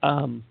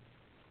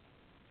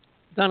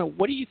 Donna,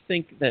 what do you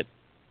think that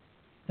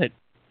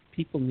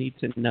people need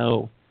to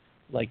know,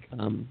 like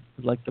the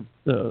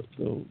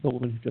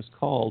woman who just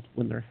called,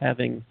 when they're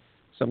having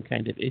some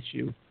kind of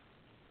issue?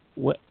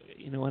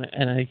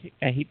 And I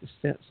hate to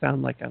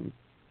sound like I'm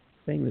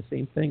saying the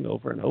same thing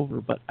over and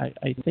over, but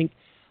I think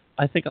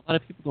a lot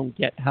of people don't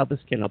get how this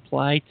can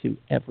apply to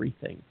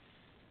everything.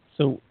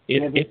 So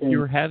if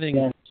you're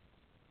having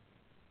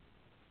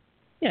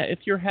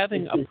if you're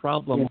having a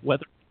problem,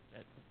 whether it's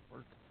at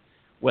work,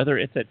 whether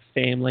it's at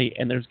family,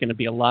 and there's going to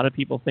be a lot of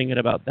people thinking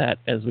about that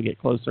as we get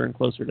closer and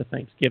closer to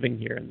Thanksgiving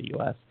here in the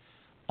U.S.,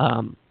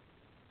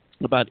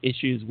 about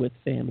issues with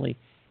family,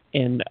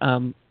 and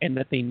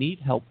that they need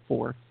help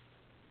for.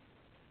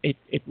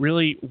 It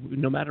really,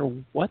 no matter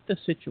what the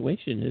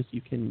situation is,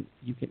 you can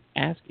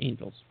ask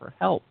angels for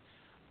help.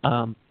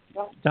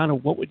 Donna,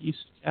 what would you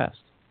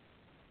suggest?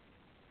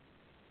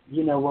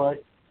 You know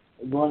what?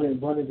 One of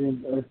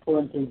the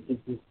important things is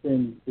to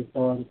send the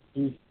thought of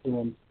peace to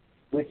them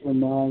with your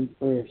mind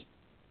first,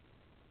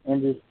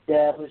 and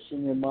establish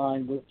in your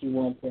mind what you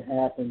want to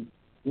happen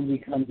when you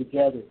come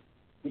together,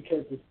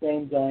 because the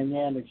same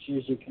dynamics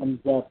usually comes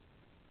up.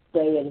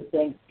 Say at a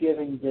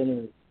Thanksgiving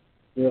dinner,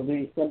 there'll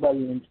be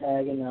somebody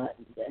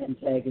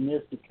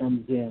antagonistic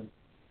comes in.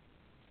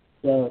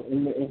 So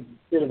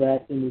instead of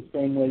acting the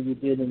same way you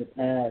did in the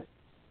past,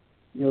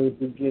 you'll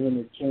be given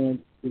a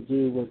chance to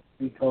do what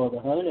we call the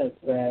Hono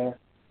prayer,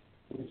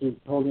 which is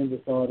holding the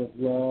thought of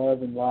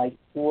love and light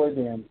for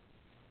them,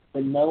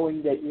 but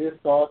knowing that your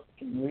thoughts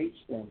can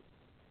reach them.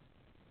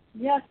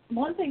 Yes,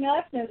 one thing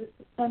I've noticed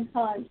is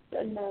sometimes,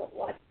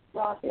 like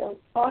Raphael's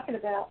talking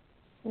about,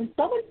 when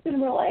someone's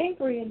been real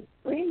angry and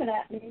screaming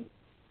at me,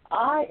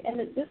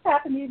 this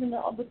happened even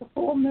with the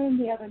full moon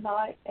the other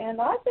night,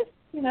 and I just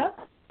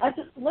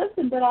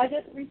listened, but I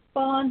didn't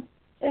respond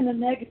in a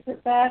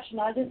negative fashion.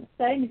 I didn't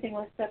say anything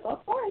like that. Oh,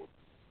 sorry,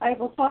 I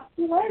will talk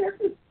to you later.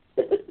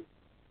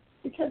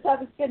 because I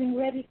was getting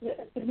ready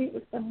to meet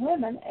with some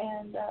women,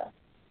 and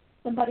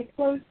somebody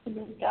close to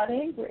me got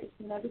angry,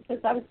 because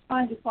I was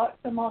trying to talk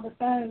to them on the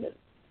phone at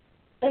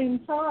the same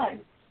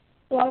time.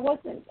 So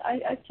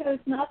I chose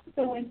not to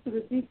go into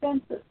the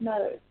defensive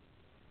mode,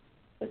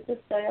 but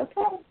just say,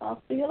 okay,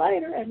 I'll see you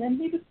later. And then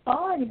he was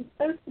fine. He was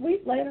so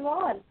sweet later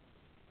on.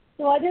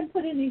 So I didn't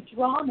put any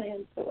drama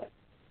into it.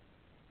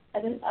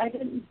 I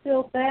didn't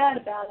feel bad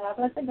about it.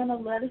 I wasn't going to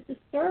let it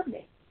disturb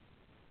me.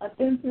 I've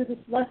been through this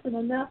lesson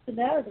enough to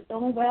know that the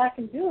only way I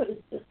can do it is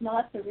just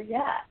not to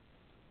react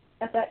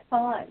at that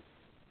time.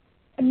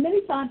 And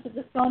many times I've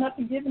just gone up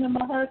and given them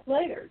a hug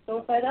later. So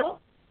if I don't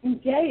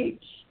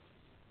engage,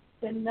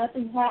 then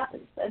nothing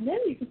happens. And then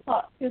you can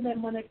talk to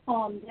them when they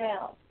calm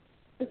down.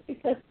 Just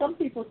because some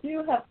people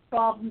do have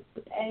problems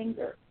with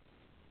anger.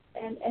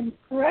 And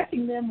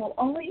correcting them will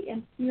only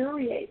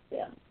infuriate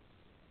them.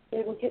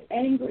 They will get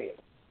angrier.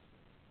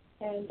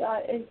 And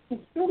it can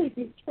truly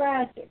be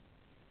tragic.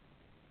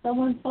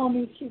 Someone told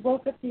me she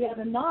woke up the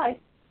other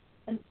night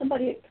and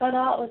somebody had cut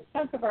out a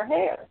chunk of her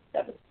hair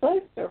that was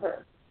close to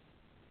her.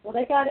 Well,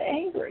 they got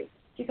angry.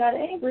 She got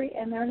angry,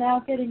 and they're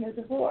now getting a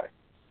divorce.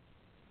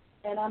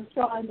 And I'm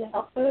trying to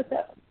help both of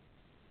them.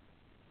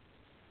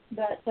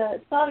 But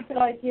it's not a good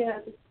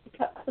idea to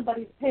cut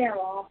somebody's hair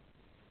off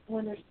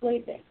when they're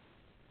sleeping.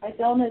 I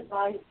don't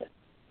advise it.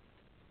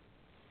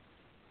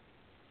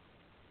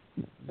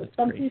 But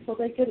some people,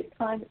 they get it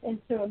kind of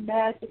into a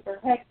magic or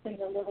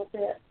hexing a little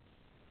bit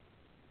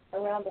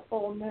around the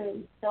full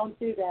moon. Don't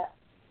do that.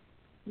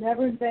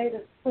 Never invade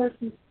a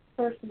person's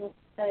personal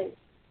space.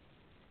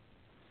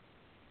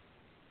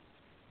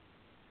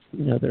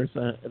 There's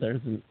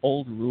an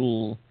old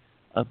rule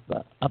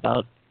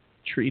about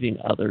treating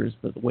others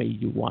the way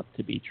you want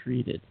to be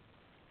treated,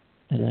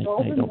 and I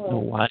don't know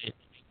why.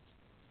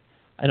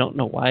 I don't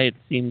know why it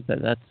seems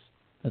that's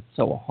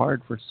so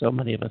hard for so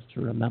many of us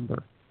to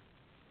remember.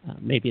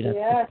 Maybe that's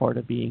just part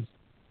of being.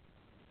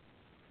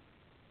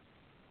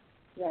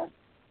 Yeah.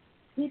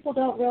 People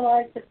don't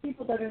realize that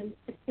people that are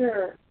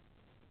insecure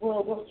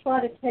will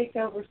try to take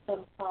over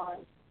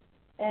sometimes.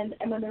 And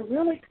when they're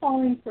really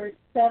calling for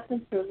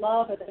acceptance or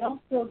love, and they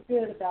don't feel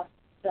good about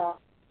stuff,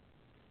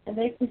 and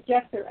they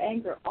project their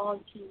anger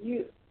onto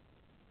you.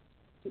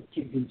 But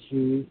you can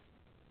choose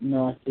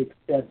not to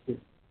accept it.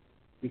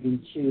 You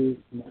can choose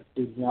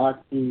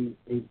not be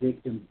a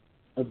victim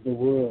of the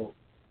world.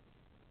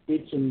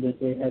 Teach them that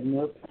they have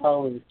no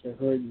power to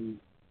hurt you,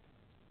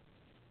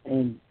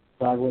 and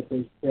by what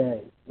they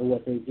say or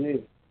what they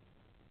do,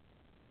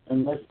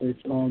 unless they're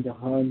trying to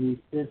harm you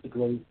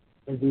physically,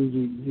 and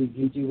then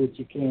you do what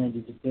you can to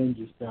defend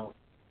yourself.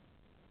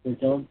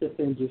 But don't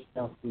defend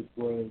yourself with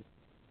words.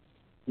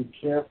 Be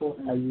careful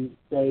how you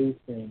say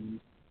things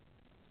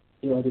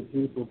to other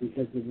people,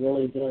 because it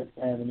really does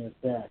have an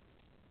effect.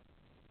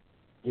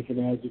 It can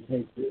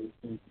agitate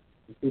the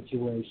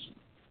situation.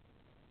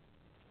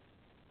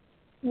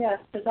 Yes,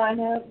 because I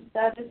know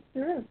that is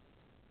true.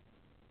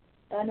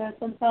 I know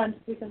sometimes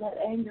we can let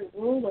anger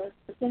rule us,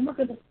 but then we're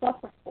going to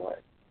suffer for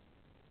it.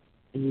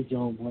 And you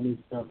don't want to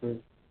suffer,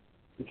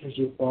 because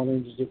you fall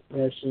into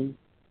depression,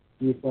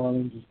 you fall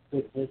into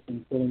sickness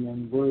and feeling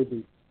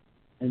unworthy.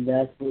 And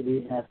that's what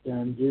we have to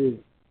undo,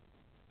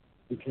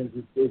 because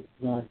it's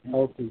not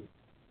healthy,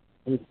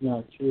 and it's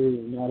not true,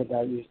 and not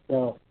about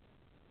yourself.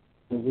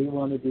 So we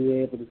want to be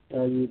able to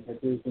tell you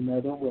that there's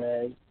another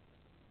way,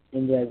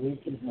 and that we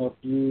can help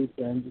you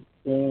to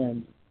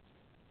understand,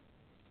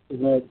 to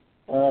let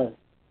us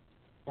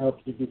help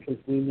you, because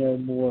we know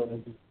more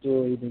of the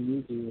story than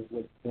you do of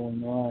what's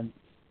going on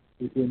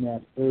within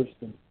that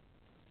person.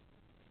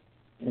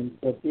 And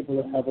so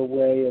people have a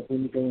way of,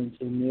 when you go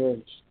into a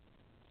marriage,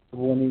 of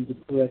wanting to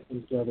correct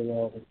each other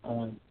all the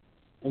time.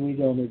 And we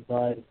don't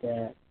advise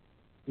that.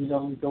 You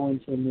don't go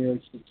into a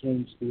marriage to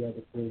change the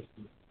other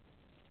person.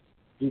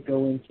 You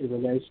go into a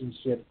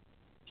relationship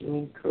to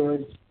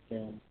encourage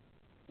them.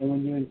 And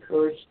when you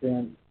encourage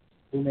them,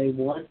 then they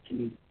want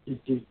to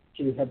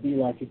be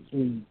like a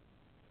team.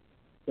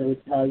 So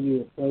it's how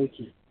you approach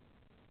it.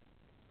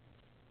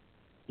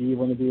 Do you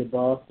want to be a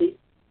bossy?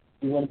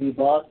 If you want to be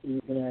bossy,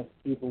 you're going to have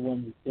people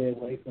wanting to stay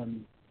away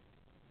from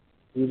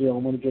you. You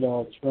don't want to get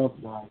all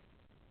Trump-like.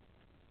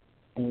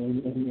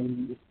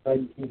 And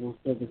certain people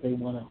said that they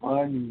want to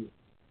harm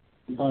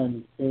you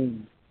behind the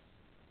scenes.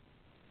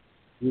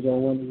 You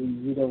don't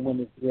want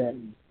to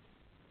threaten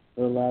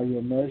or allow your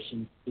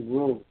emotions to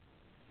rule,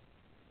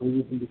 or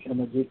you can become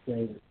a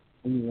dictator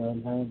in your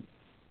own home.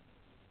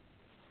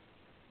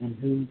 And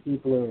whom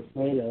people are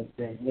afraid of,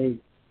 they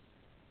hate.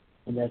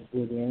 And that's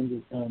where the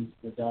anger comes,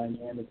 the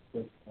dynamics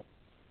of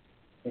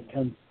it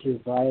comes to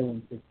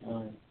violence at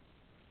times.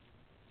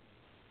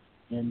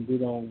 And we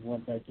don't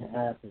want that to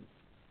happen.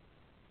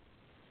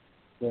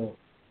 So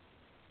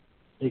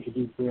take a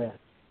deep breath.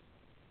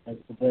 That's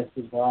the best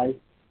advice.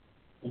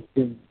 And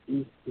send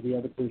peace to the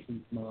other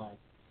person's mind.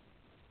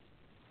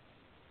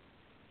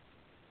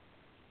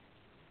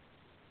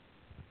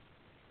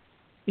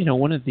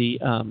 One of the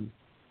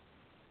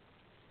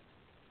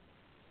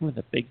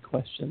big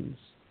questions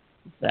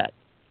that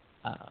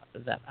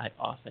I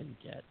often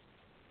get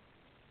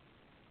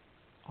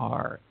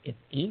if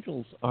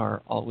angels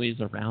are always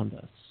around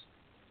us,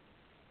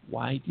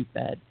 why do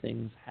bad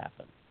things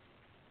happen?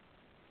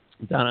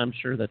 Donna, I'm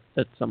sure that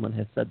someone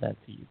has said that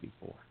to you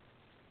before.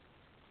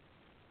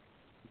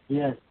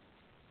 Yes,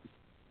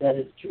 that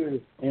is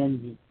true.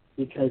 And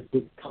because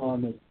it's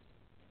common.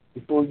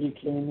 Before you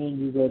came in,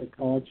 you wrote a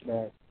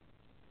contract.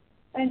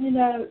 And, you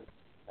know,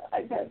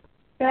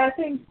 bad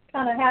things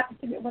kind of happened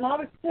to me. When I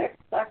was 6,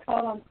 I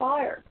caught on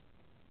fire.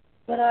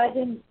 But I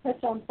didn't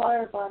catch on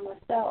fire by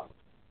myself.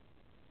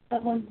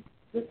 Someone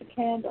lit a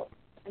candle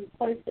and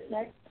placed it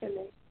next to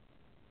me.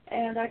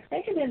 And I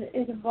think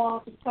it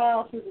involved a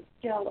child who was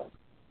jealous.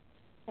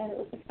 And it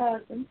was a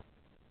cousin.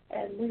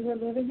 And we were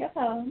living at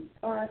home,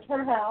 or at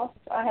her house.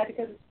 I had to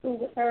go to school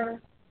with her.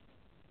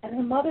 And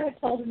her mother had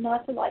told her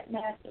not to light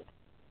matches.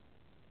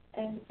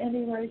 And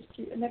anyway,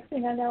 next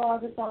thing I know, I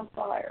was on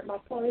fire. My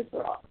clothes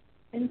were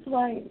in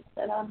flames,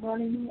 and I'm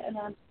running and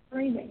I'm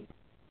screaming.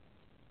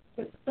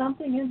 But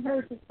something in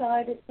her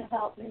decided to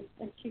help me,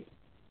 and she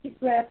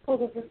grabbed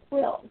hold of her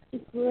quilt.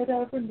 She threw it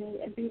over me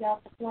and beat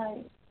out the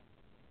flames.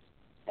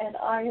 And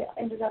I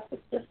ended up with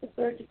just a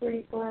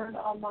third-degree burn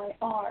on my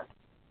arm.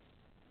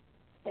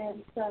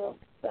 And so,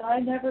 but I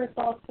never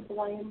thought to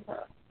blame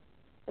her.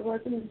 It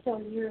wasn't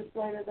until years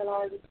later that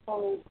I was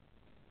told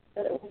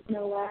that it was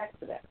no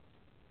accident.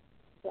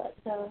 But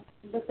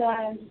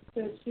I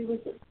understood she was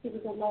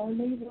a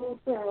lonely little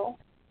girl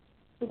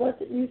who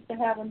wasn't used to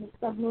having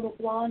some little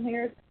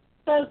blonde-haired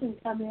cousin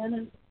come in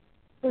and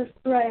first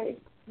grade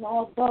and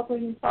all bubbly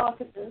and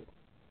talkative.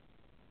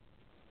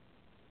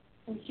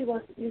 And she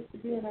wasn't used to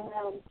being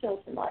around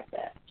children like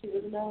that. She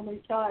was an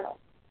only child.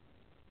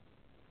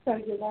 So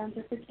you learn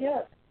to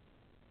forgive.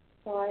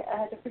 So I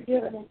had to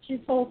forgive it. And she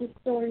told the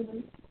story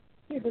when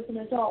she was an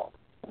adult.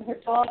 And her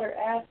daughter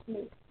asked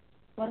me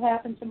what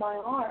happened to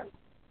my arm.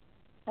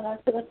 And I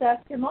said, let's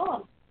ask your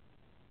mom.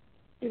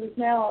 She was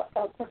now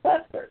a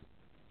professor,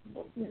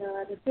 you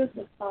know, at a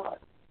business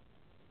college.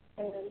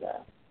 And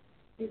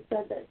she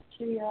said that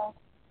she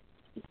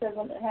said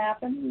when it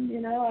happened, you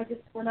know, I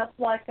just went up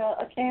like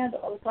a candle.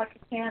 It was like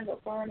a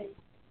candle burning.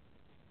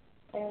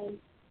 And,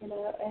 you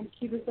know, and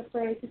she was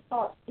afraid to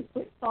talk. She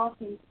quit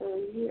talking for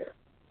a year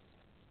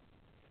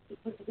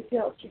because of the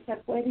guilt. She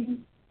kept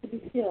waiting to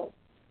be killed.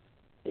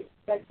 She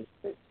expected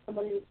that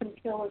somebody was going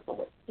to kill her for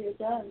what she had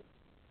done.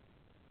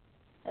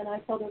 And I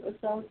told her it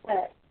was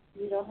okay.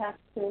 You don't have to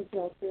feel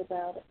guilty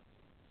about it.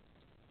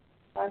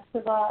 I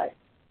survived.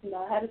 You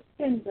know, I had a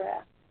skin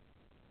graft.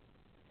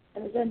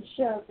 And it didn't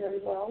show very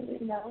well.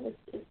 You know,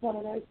 it's one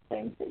of those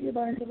things that you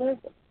learn to live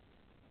with.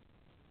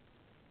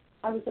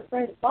 I was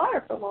afraid of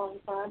fire for a long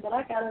time, but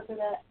I got over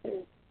that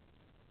too.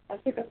 I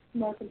took up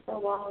smoking for a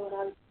while when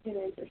I was a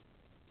teenager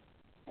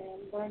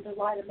and learned to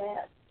light a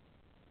match.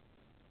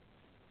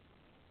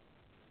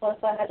 Plus,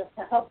 I had to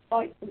help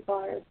fight some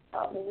fires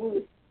out in the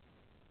woods.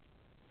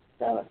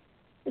 So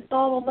it's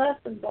all a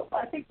lesson, but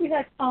I think we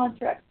had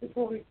contracts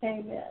before we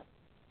came in.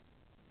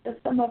 Because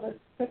some of us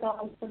took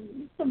on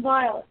some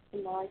violence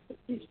in life. But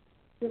you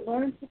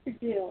learn to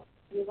forgive.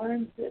 You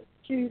learn to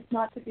choose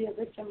not to be a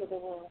victim of the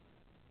world.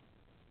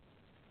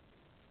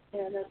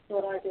 And that's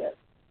what I did.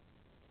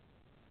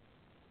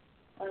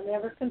 I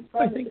never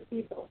confronted the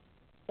people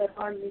that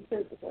harmed me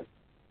physically.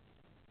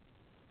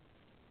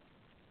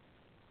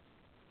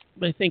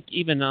 But I think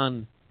even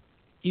on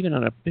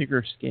a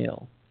bigger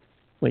scale,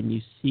 when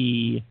you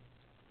see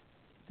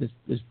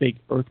this big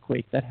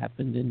earthquake that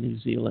happened in New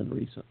Zealand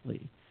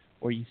recently,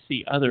 or you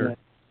see other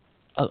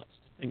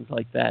things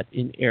like that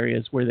in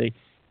areas where they,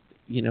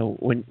 you know,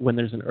 when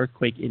there's an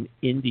earthquake in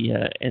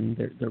India and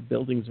their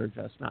buildings are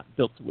just not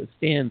built to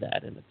withstand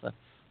that, and it's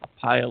a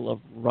pile of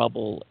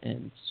rubble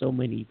and so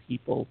many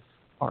people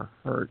are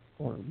hurt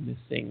or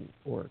missing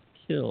or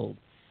killed,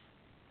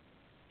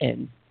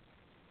 and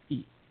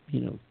you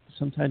know,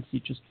 sometimes you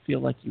just feel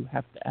like you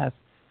have to ask,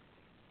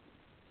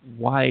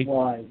 why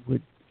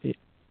would it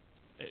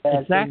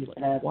exactly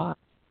why?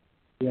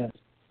 Yes,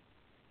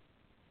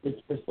 it's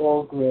for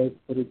soul growth,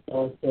 but it's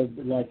also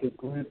like a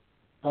group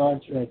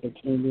contract that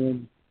came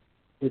in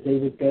that they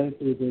would go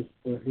through this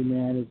for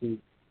humanity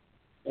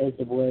as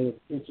a way of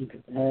teaching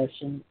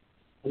compassion.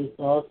 But it's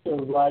also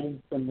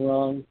righting some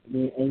wrongs in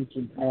the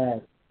ancient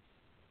past.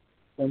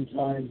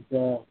 Sometimes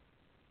there's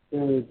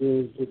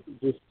a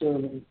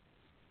disturbance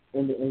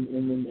in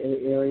the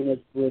areas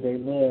where they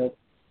live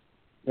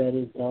that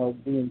is all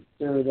being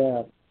stirred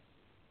up.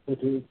 But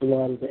there's a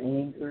lot of the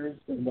angers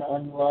and the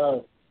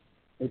unlove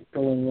that's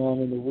going on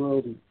in the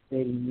world is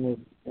creating more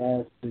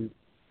disasters.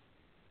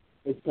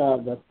 It's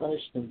not the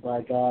punishment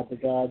by God,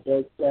 but God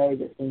does say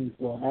that things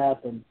will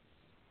happen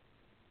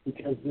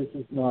because this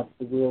is not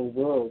the real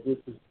world. This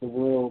is the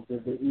world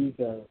of the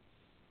ego.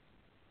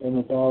 And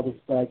with all the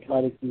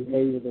psychotic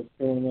behavior that's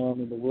going on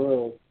in the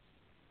world,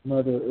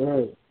 Mother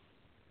Earth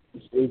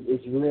is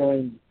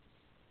rearing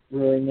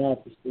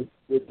up.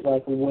 It's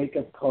like a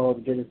wake-up call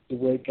to get us to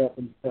wake up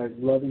and start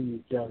loving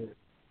each other.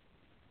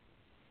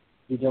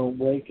 If you don't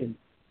waken,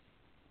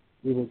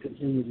 you will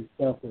continue to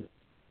suffer,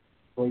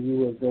 or you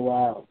will go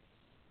out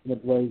in a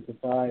blaze of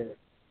fire.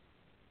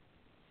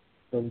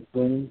 So it's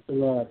going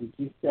into love. If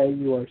you say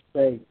you are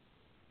safe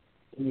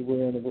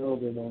anywhere in the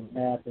world, it won't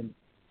happen.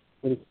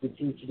 But it's to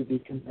teach you to be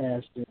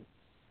compassionate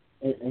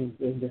and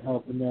to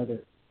help another.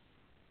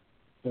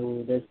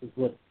 So this is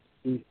what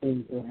these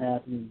things are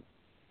happening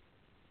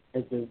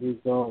as a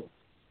result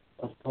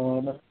of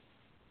karma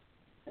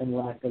and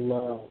lack of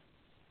love.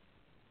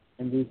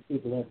 And these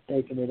people have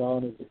taken it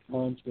on as a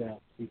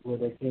contract before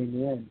they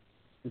came in,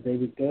 that they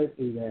would go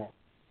through that.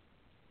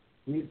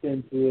 We've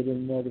been through it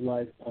in another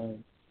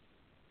lifetime.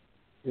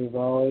 There have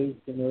always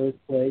been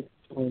earthquakes,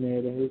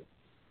 tornadoes,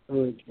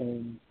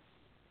 hurricanes,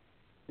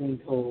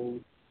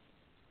 sinkholes.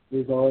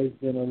 There's always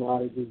been a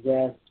lot of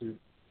disasters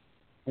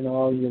in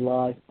all your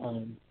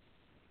lifetime.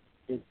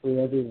 It's for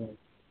everyone.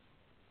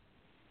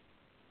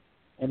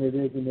 And it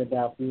isn't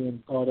about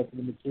being caught up in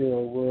the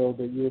material world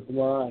that you're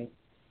blind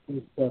to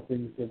the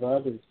sufferings of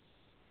others.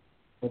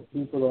 But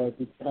people are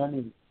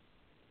becoming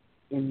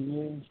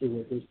immune to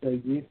it. They're so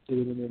used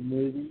to it in their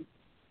movies,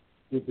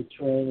 with the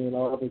training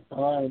all the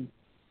time,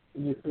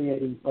 and you're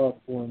creating thought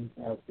forms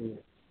out there.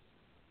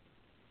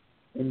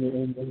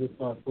 And the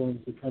thought forms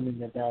are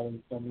coming about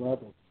on some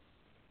level.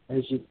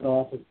 As you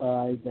prophesy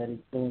that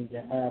it's going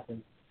to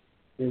happen,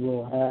 it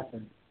will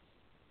happen.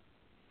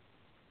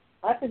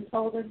 I've been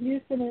told that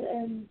Houston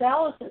and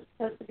Dallas is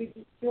supposed to be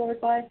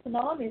destroyed by a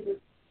tsunami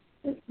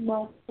this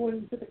month,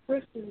 according to the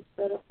Christians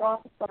that are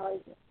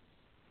prophesizing.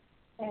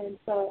 And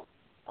so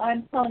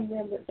I'm telling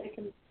them that they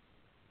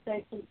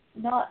can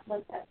not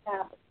let that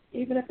happen,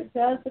 even if it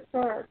does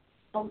occur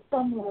on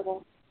some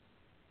level.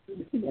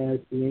 You can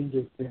ask the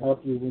angels to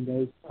help you when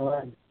those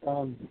times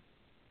come,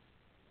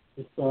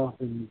 to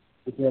soften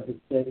the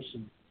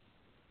devastation,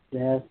 to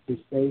ask for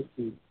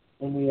safety.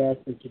 And we ask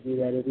that you do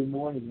that every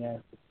morning.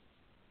 Ask,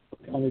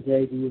 what kind of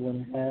day do you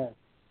want to have?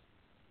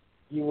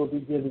 You will be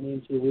given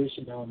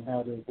intuition on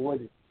how to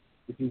avoid it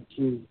if you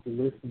choose to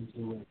listen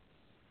to it.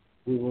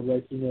 We will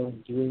let you know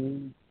in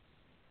dreams,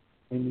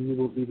 and you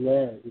will be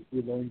led if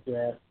you learn to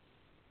ask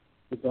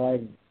for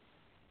guidance.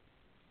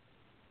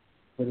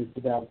 But it's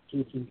about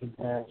teaching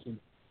compassion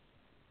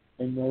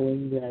and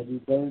knowing that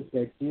those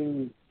that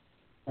do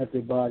have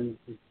their bodies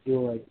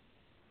destroyed,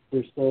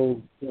 their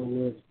soul still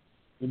lives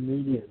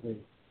immediately.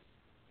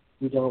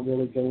 You don't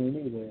really go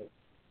anywhere.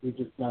 You're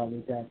just not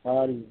with that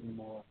body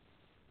anymore.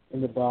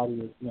 And the body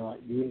is not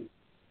you.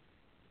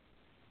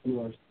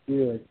 You are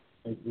spirit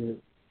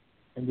exist,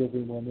 and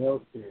everyone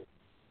else is.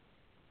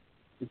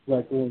 It's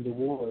like going to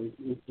war.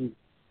 If you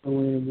go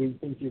in and you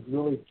think you're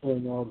really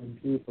killing all them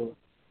people,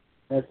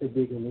 that's a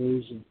big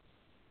illusion.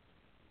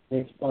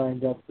 They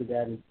signed up for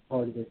that as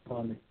part of their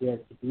karmic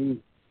debt to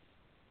be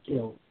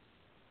killed.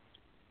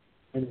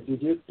 And if you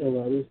do kill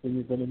others, then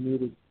you're going to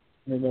meet it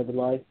in another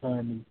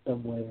lifetime in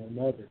some way or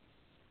another.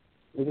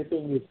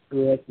 Everything is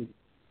corrected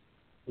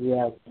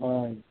throughout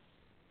time.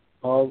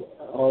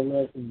 All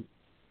lessons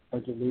are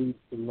to lead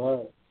to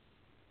love.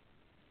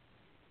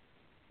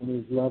 When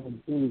there's love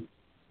and peace,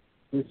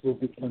 this will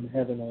become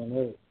heaven on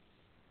earth.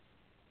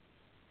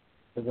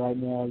 But right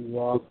now,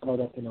 you're all caught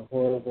up in a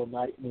horrible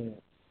nightmare.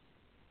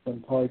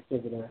 Some parts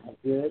of it are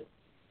good,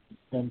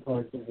 some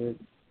parts of it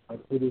are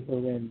pretty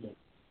horrendous.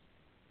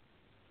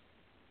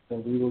 So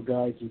we will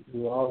guide you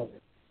through all of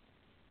it.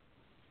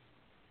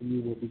 And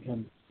you will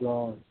become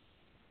strong.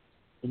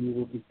 And you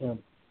will become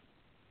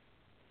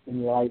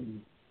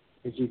enlightened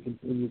as you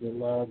continue to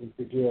love and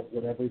forgive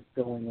whatever's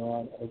going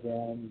on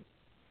around you.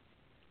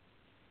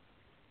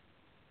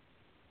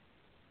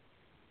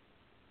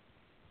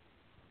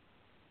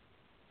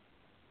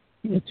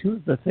 You know, two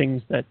of the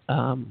things that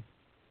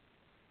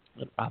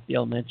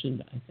Raphael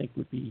mentioned, I think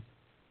would be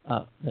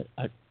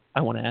that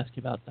I want to ask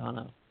you about,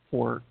 Donna,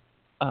 for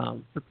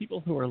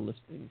people who are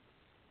listening,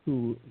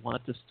 who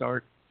want to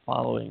start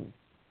following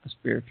a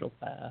spiritual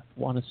path,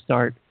 want to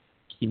start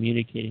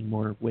communicating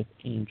more with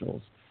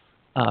angels.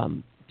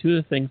 Two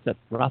of the things that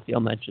Raphael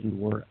mentioned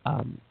were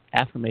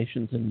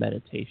affirmations and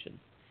meditation.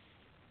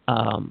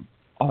 Are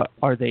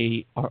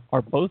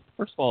both,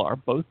 first of all, are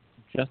both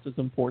just as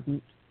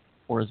important,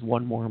 or is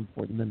one more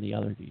important than the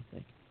other, do you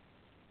think?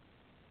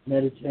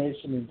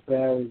 Meditation and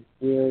prayer is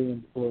very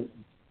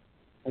important,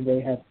 and they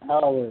have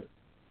power.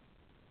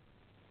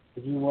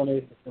 If you want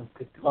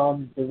to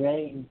calm the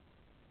rain,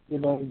 you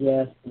learn to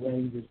ask the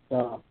rain to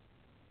stop.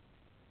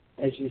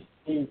 As you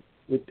speak,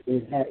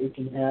 it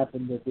can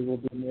happen that there will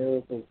be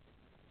miracles.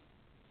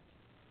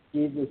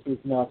 Jesus is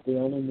not the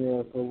only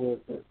miracle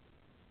worker.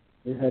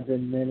 There have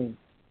been many.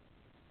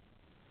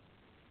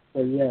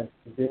 So yes,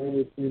 it's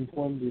very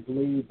important to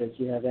believe that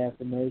you have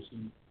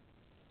affirmations.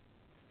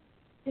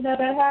 You know,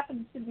 that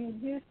happened to me in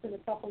Houston a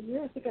couple of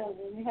years ago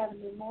when we had a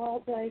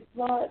Memorial Day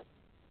flood,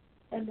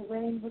 and the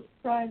rain was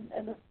trying,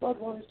 and the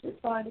floodwaters were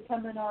trying to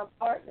come in our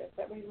apartment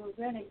that we were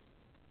renting.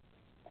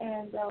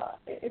 And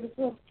it was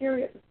a little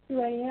scary. It was 2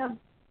 a.m.,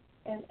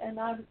 and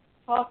I was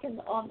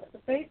talking on the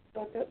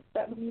Facebook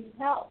that we needed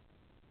help.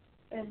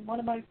 And one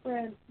of my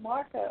friends,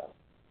 Marco,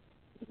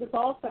 was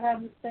also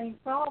having the same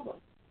problem.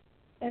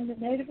 And the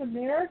Native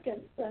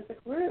Americans, as a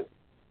group,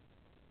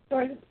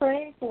 started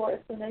praying for us,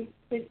 and they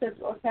said,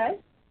 okay,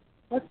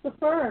 let's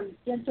affirm,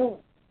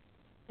 gentle,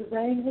 the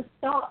rain has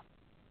stopped.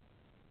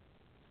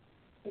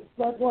 The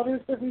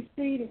floodwaters are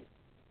receding.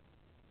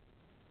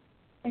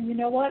 And you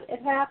know what?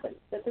 It happened,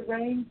 that the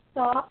rain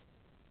stopped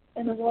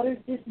and the waters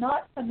did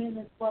not come in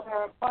and flood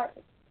our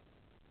apartment.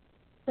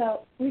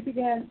 So we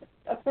began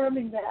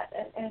affirming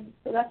that, and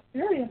so that's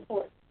very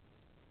important.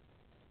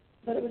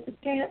 But it was a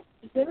chance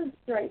to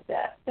demonstrate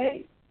that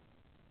faith.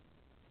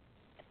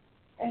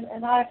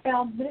 And I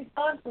found many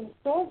times when the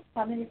storm's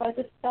coming, if I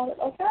just tell it,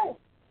 okay,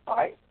 all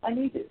right, I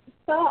need it to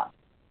stop,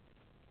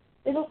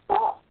 it'll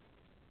stop.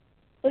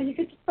 So you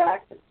get to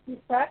practice. You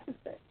practice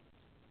it.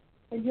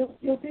 And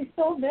you'll be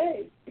so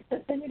amazed,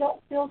 because then you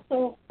don't feel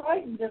so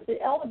frightened of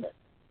the elements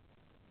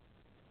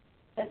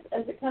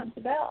as it comes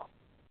about.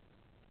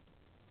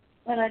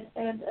 And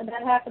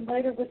that happened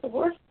later with the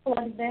worst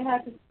flooding they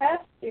had this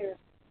past year.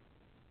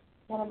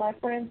 One of my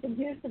friends in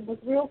Houston was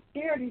real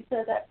scared. He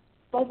said that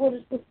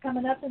floodwaters was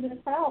coming up in his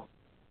house.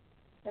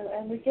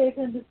 And we gave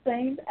him the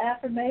same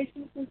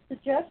affirmations and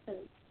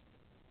suggestions,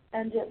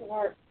 and it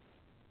worked.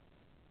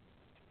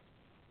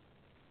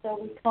 So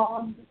we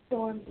calmed the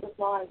storms of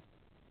life.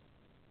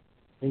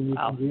 And you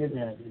can do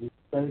that. It is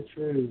so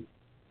true.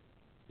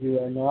 You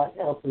are not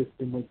helpless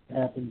in what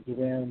happens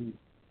around you.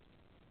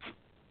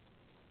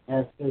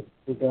 Ask us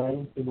for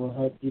guidance, and we'll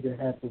help you to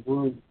have the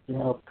words to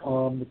help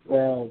calm the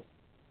crowd,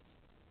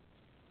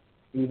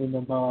 even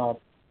the mob.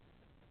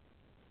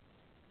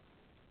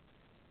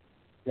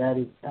 That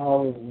is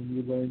power when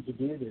you learn to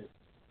do this.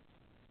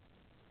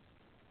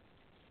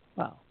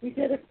 Wow. We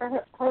did it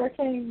for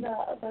hurricane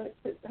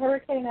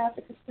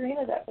after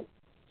Katrina that was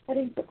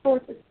heading for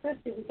Corpus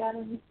Christi. We got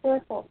in the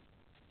circle,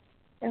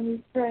 and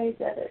we prayed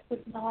that it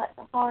would not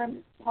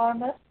harm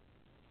us.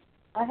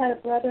 I had a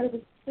brother who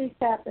was a sea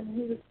captain, and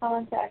he was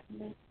contacting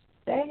me,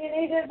 saying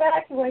you need to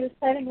evacuate. It's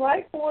heading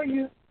right for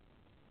you.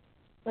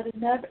 But it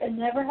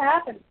never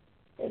happened.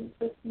 It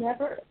was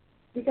never.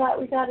 We got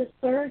a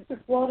surge of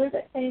water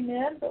that came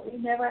in, but we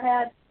never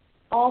had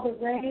all the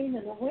rain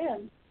and the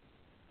wind.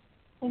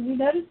 And you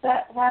notice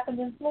that happened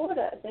in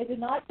Florida. They did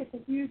not get the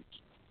huge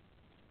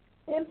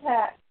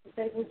impact.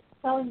 They were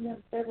telling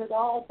them they would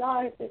all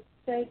die if they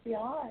stayed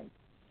behind.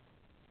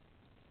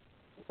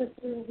 Because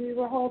we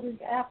were holding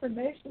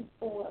affirmations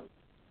for them.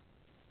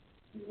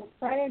 We were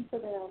praying for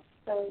them.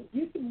 So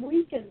you can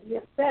weaken the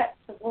effects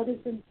of what is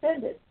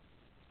intended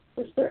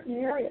for certain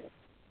areas.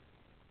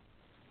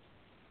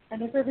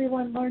 And if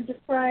everyone learned to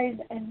pray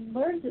and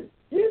learned to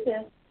do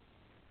this,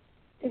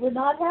 it would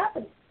not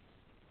happen.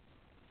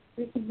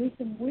 We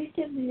can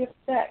weaken the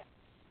effect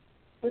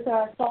with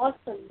our thoughts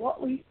and what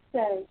we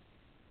say.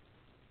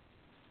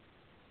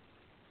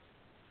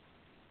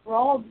 We're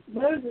all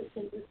Moses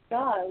in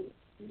disguise.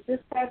 You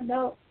just have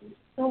no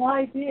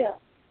idea.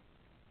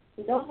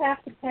 You don't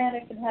have to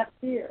panic and have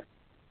fear.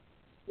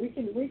 We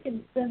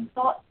can send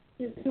thoughts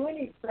to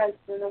any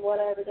president or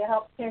whatever to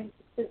help change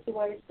the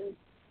situation,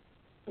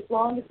 as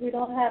long as we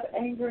don't have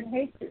anger and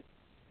hatred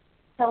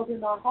held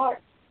in our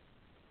hearts.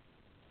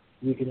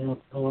 You can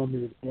help calm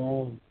it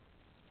down.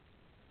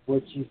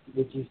 What you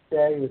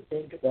say or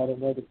think about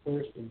another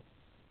person,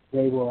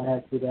 they will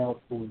act it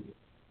out for you.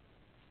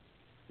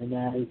 And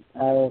that is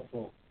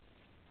powerful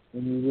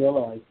when you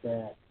realize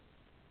that.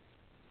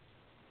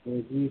 So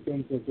if you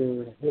think that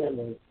they're a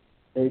Hitler,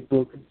 they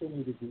will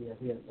continue to be a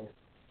Hitler.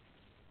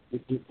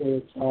 If you say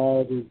a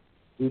child is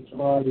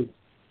retarded,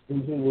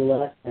 then he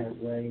will act that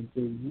way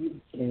until you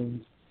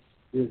change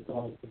your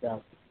thoughts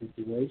about the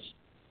situation.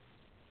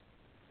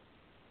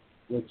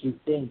 What you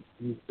think,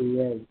 you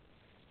create.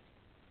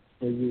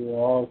 So you are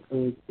all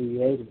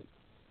co-creators.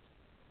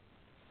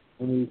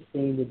 And we've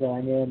seen the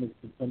dynamics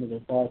of some of the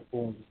thought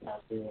forms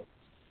out there.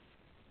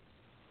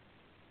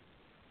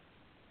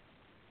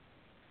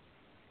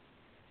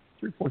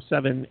 Three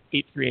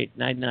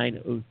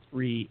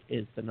 838-9903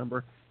 is the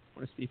number. I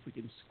want to see if we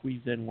can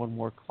squeeze in one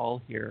more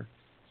call here.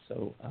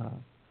 So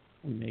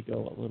we may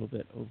go a little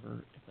bit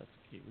over, if that's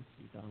okay with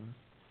you, Donna.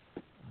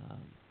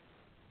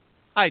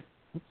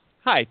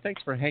 Hi,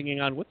 thanks for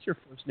hanging on. What's your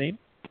first name?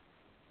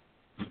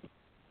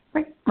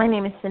 My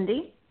name is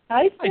Cindy.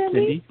 Hi, Cindy. Hi,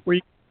 Cindy. Where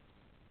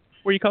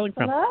are you calling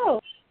from? Hello.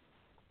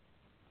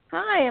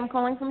 Hi, I'm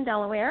calling from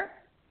Delaware.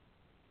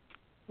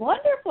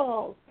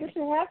 Wonderful. Good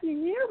to have you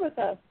here with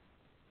us.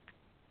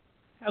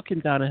 How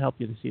can Donna help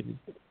you this evening?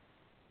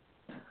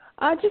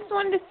 I just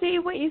wanted to see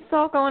what you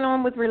saw going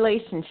on with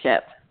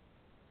relationship.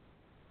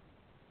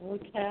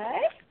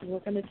 Okay. We're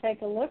going to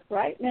take a look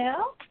right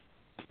now.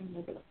 And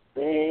we're going to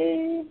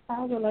see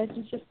how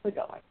relationships are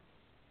going.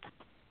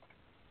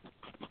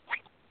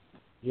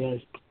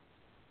 Yes.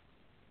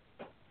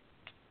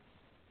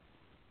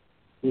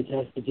 This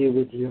has to do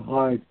with your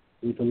heart,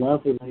 with the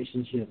love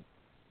relationship,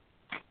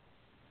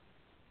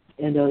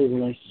 and other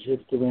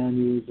relationships around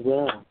you as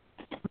well.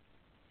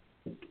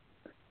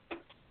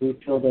 We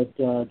feel that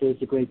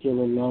there's a great deal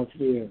of love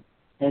here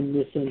and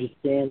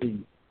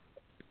misunderstanding.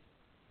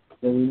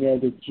 So we know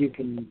that you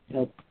can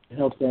help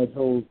that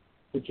whole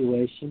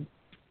situation.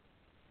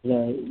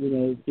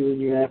 Doing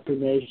your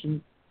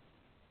affirmation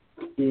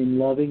being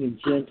loving and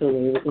gentle,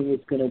 everything is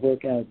going to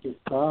work out just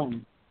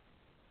fine.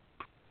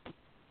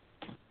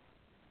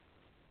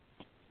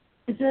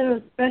 Is there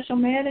a special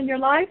man in your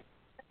life?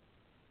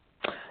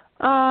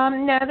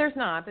 No, there's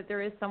not, but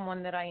there is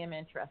someone that I am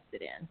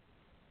interested in.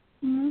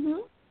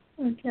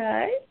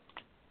 Okay.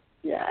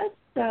 Yes.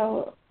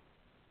 So,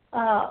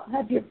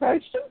 have you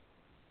approached him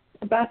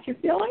about your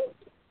feelings?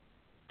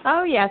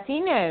 Oh, yes, he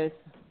knows.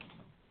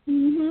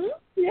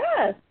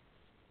 Yes.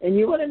 And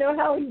you want to know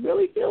how he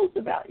really feels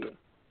about you.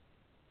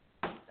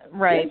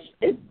 Right.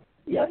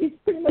 He's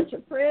pretty much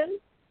a friend.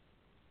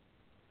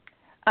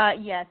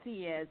 Yes,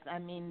 he is. I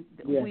mean,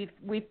 Yeah.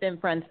 we've been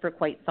friends for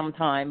quite some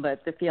time,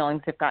 but the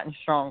feelings have gotten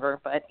stronger.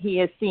 But he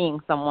is seeing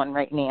someone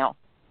right now.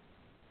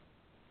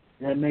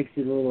 That makes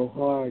it a little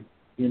hard,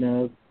 you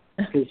know,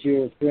 because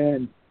you're a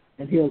friend,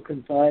 and he'll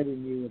confide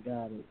in you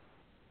about it.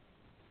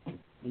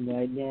 And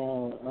right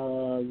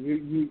now,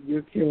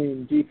 you're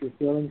carrying deeper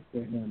feelings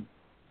for him.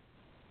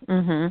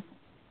 Mhm.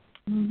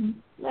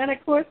 And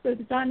of course, the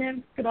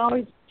dynamics could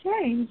always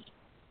change,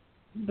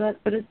 but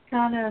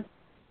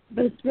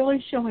it's really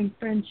showing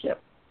friendship.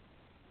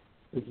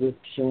 It's just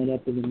showing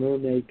up in the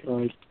mermaid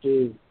cards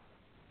too,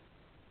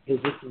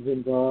 because this is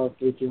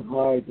involved with your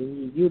heart,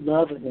 and you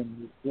love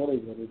him. Is really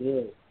what it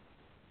is.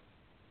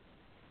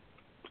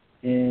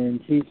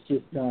 And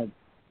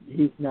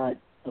he's not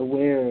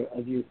aware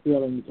of your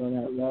feelings on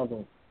that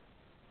level.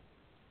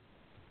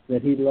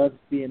 That he loves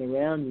being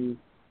around you.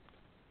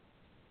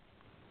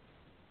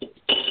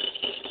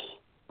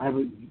 I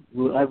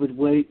would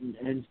wait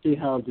and see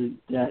how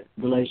that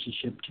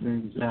relationship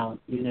turns out,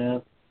 you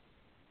know,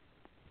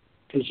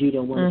 because you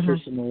don't want to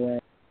push him away.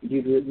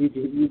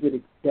 You would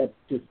accept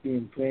just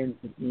being friends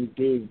if need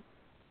be.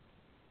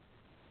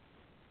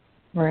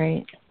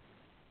 Right.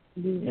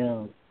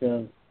 Yeah,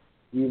 so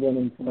you want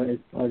him as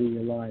part of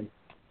your life.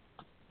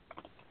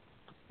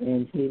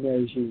 And he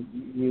knows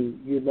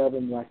you love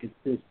him like a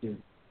sister,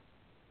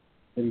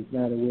 but he's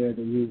not aware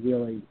that you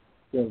really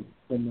feel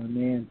some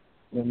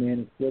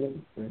romantic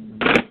feelings for him.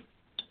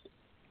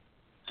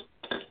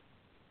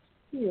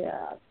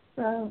 Yeah,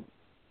 so,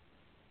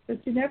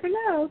 but you never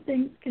know.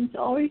 Things can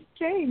always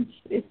change.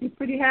 Is he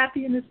pretty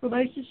happy in this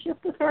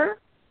relationship with her?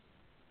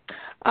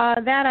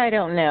 That I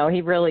don't know.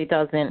 He really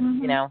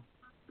doesn't,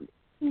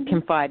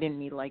 confide in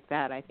me like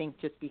that. I think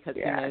just because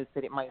he knows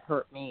that it might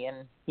hurt me,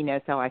 and he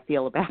knows how I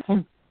feel about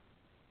him.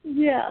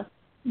 Yes.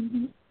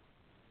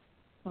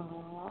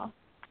 Aww.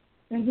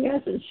 And he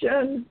hasn't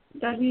shown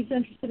that he's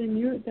interested in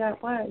you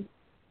that way.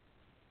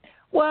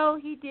 Well,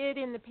 he did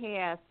in the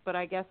past, but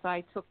I guess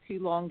I took too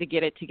long to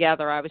get it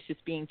together. I was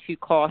just being too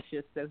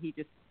cautious, so he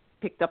just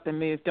picked up and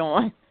moved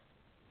on.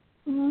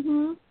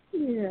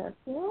 Yes.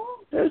 Well,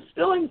 there's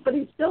feelings, but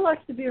he still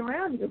likes to be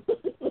around you.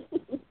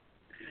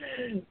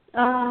 It's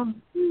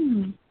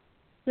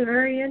a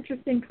very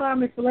interesting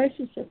karmic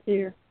relationship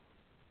here.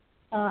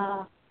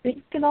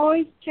 Things can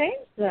always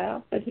change,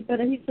 though, but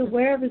he's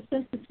aware of his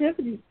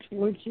sensitivities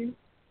towards you.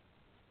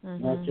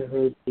 Not to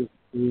hurt you.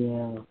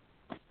 Yeah.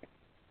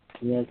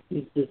 Yes,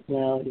 he's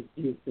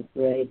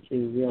afraid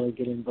to really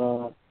get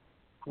involved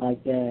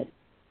like that.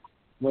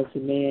 Once a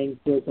man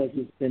feels like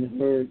he's been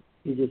hurt,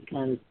 he just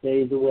kind of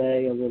stays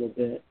away a little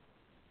bit.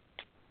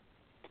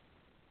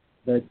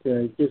 But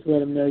just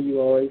let him know you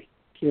always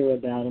care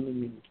about him,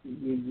 and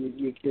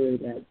you carry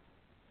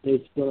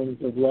those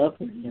feelings of love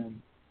for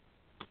him.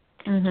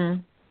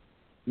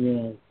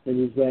 Yeah, but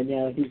right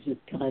now he's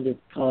just kind of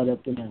caught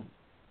up in a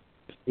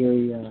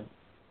very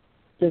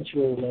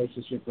sensual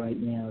relationship right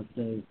now.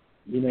 So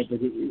but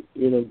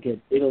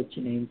it'll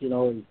change. It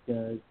always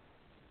does.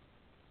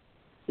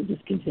 So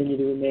just continue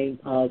to remain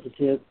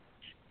positive,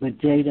 but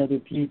date other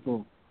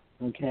people,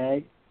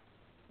 okay?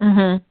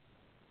 In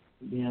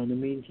the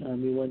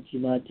meantime, we want you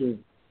not to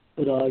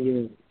put all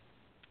your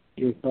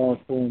thought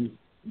forms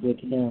with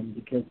him,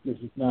 because this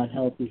is not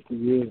healthy for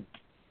you.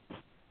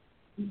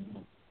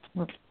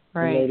 Right.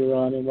 And later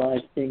on in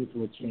life, things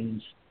will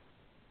change.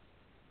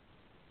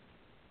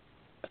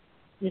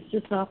 It's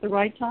just not the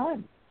right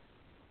time.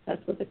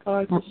 That's what the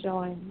cards are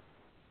showing.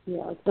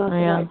 Yeah, it's not the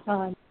right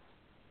time.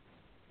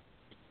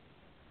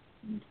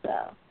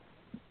 So,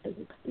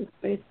 it's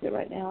basically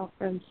right now a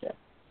friendship.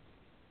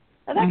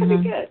 And that can be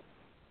good.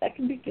 That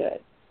can be good,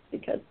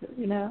 because,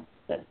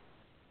 that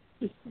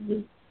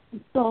the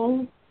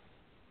souls.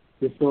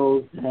 The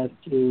souls have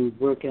to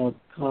work out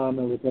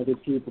karma with other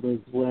people as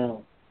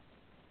well.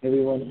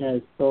 Everyone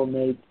has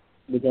soulmates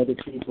with other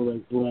people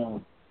as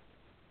well.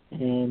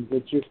 And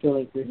what you're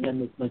feeling for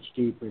him is much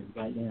deeper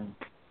right now.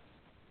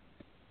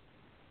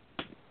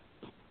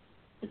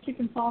 But you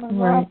can fall in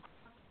love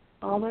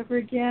all over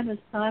again as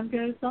time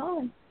goes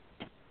on.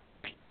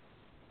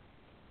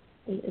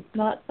 It's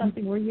not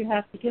something where you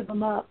have to give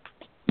them up.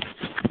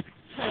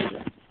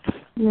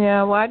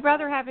 Yeah, well, I'd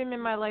rather have him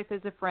in my life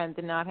as a friend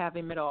than not have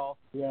him at all.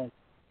 Yes,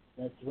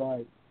 that's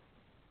right.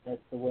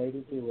 That's the way to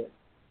do it.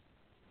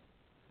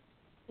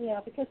 Yeah,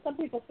 because some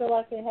people feel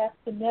like they have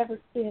to never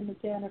see him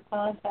again or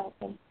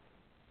contact him.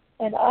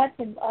 And I've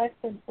been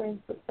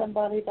friends with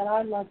somebody that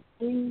I love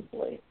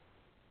deeply,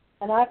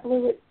 And I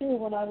blew it, too,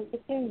 when I was a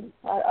teen.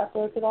 I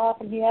broke it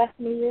off, and he asked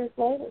me years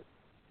later.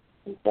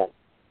 He said,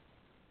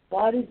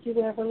 why did you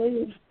ever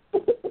leave?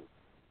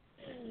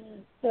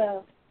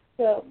 So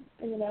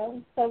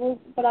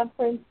but I'm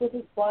friends with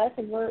his wife,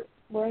 and we're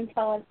in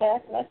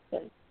contact. That's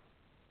been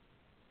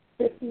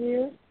 50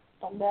 years.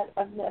 I met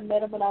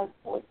him when I was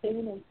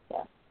 14, and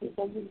stuff. He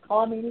said, you can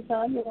call me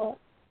anytime you want.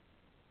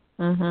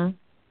 Mhm.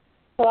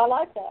 So I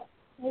like that.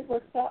 It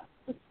works out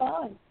just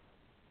fine.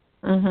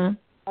 Mhm.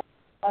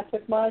 I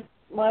took my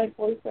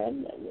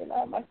boyfriend,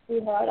 my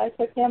sweetheart. I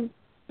took him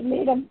to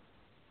meet him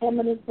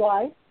and his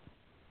wife.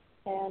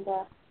 And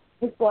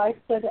his wife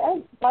said,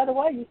 hey, by the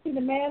way, you see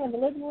the man in the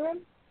living room?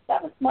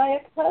 That was my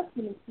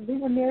ex-husband. We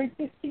were married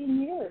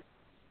 15 years.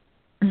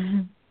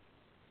 Mhm.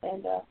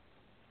 And her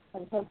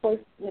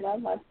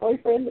my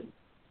boyfriend,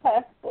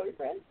 past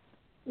boyfriend,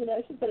 she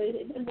said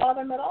it didn't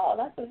bother him at all.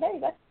 And I said, hey,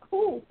 that's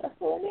cool. That's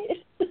what I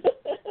need.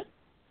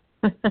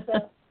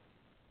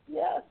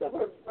 So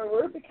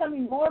we're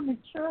becoming more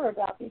mature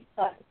about these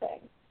types of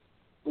things.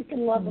 We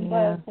can love them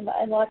both.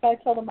 And like I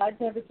told him, I'd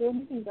never do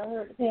anything to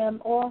hurt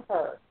him or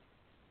her.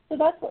 So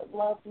that's what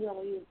love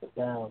really is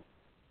about.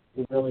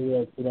 It really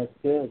is. So that's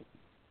good.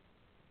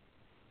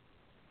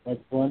 That's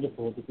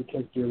wonderful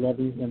because you're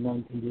loving him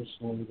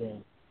unconditionally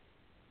then.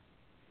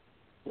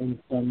 And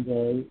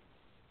someday,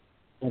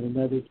 at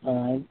another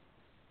time,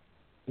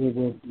 you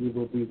will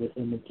be with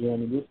him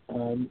again. And this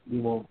time,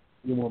 you won't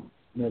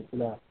mess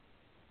it up.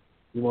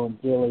 You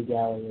won't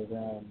dilly-dally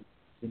around,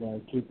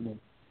 keeping him.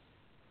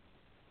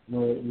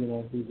 Nor,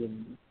 he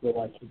didn't feel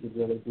like he could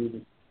really do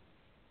this.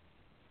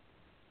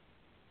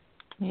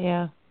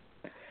 Yeah.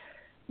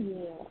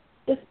 Yeah.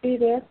 Just be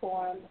there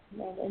for him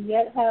and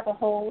yet have a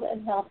whole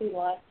and healthy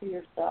life for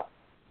yourself.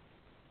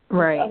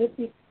 Right. Other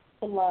people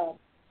to love.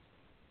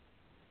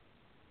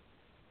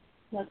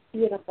 That's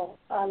beautiful.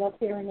 I love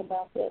hearing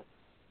about this.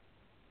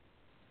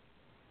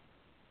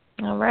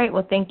 All right.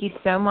 Well, thank you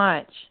so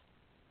much.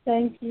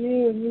 Thank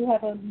you. You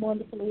have a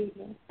wonderful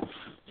evening.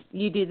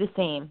 You do the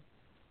same.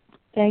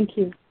 Thank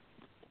you.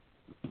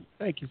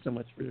 Thank you so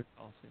much for your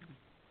call,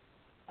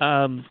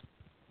 Cindy.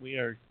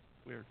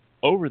 We're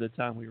over the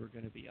time we were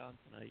going to be on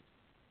tonight.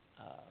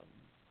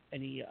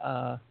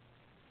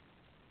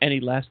 Any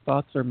last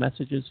thoughts or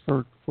messages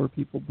for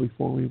people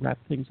before we wrap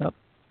things up?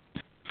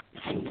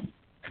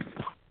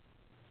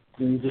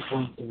 We just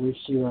want to wish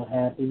you a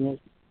happiness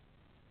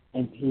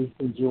and peace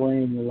and joy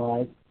in your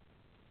life,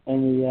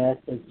 and we ask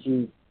that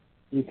you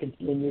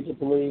continue to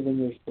believe in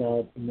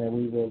yourself and that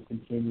we will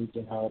continue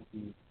to help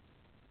you.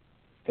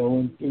 Go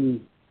in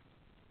peace.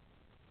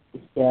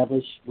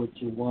 Establish what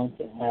you want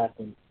to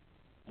happen,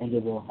 and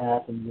it will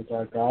happen with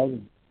our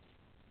guidance.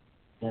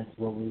 That's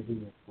what we're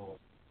here for.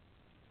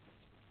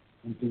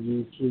 And for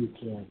you too,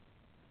 Ken.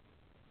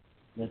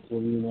 That's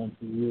what we want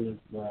for you as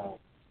well.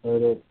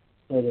 Total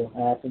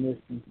happiness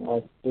and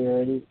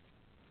prosperity.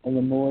 And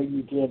the more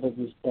you give of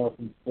yourself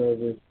in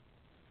service,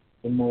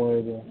 the more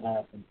it will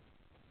happen.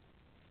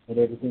 But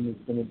everything is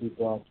going to be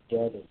brought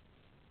together.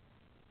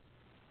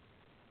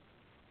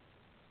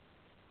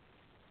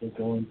 So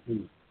go in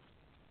peace.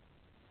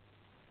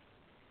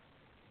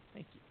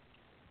 Thank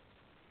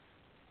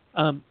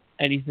you.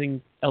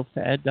 Anything else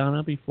to add,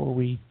 Donna, before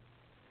we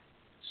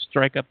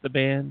strike up the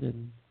band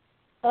and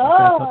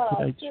wrap up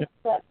tonight's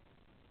show?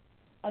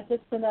 I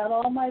just send out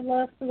all my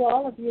love to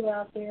all of you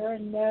out there,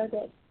 and know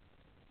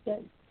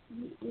that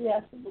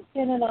yes,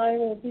 Ken and I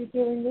will be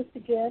doing this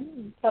again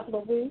in a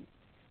couple of weeks,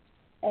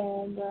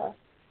 and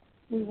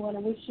we want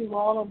to wish you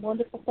all a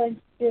wonderful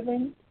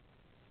Thanksgiving,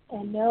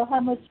 and know how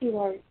much you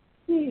are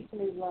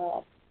deeply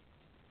loved.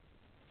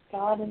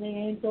 God and the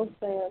angels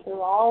there, they're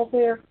all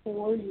there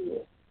for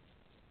you.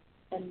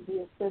 And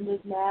the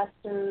ascended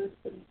masters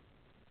and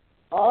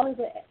all of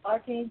the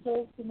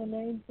archangels and the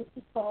names that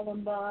you call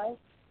them by,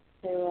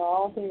 they're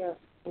all there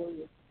for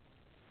you.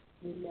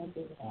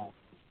 Remember that.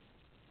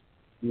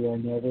 You are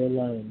never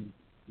alone.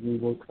 We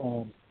will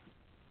come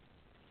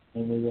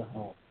and we will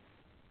help.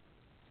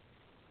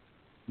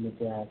 And with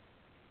that,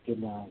 good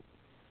night.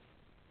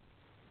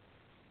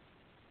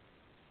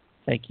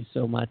 Thank you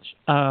so much.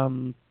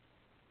 Thank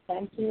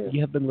you.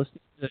 You have been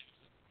listening to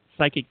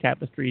Psychic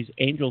Tapestry's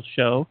Angel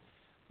Show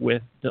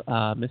with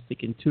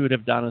Mystic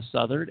Intuitive Donna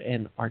Suthard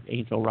and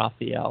Archangel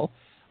Raphael.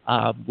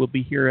 We'll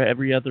be here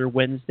every other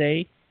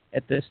Wednesday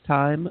at this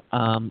time.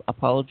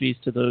 Apologies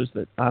to those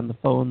that on the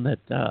phone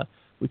that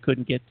we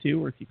couldn't get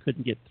to, or if you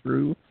couldn't get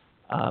through.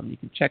 You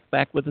can check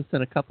back with us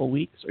in a couple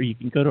weeks, or you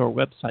can go to our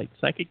website,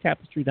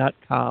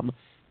 psychictapestry.com,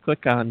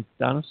 click on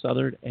Donna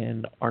Suthard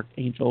and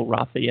Archangel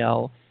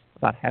Raphael.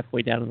 About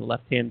halfway down on the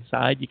left-hand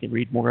side, you can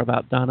read more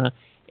about Donna,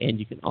 and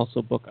you can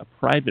also book a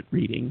private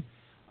reading.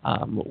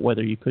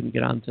 Whether you couldn't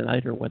get on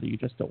tonight or whether you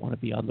just don't want to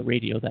be on the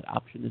radio, that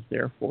option is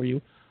there for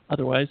you.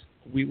 Otherwise,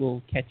 we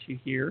will catch you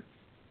here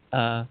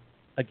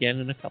again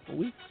in a couple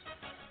weeks.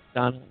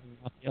 Donna and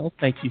Raphael,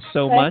 thank you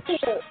so much. You.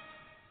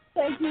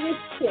 Thank you,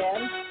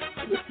 Ken.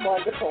 It was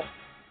wonderful.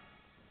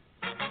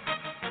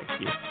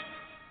 Thank you.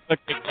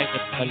 Okay, thank you,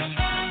 everybody.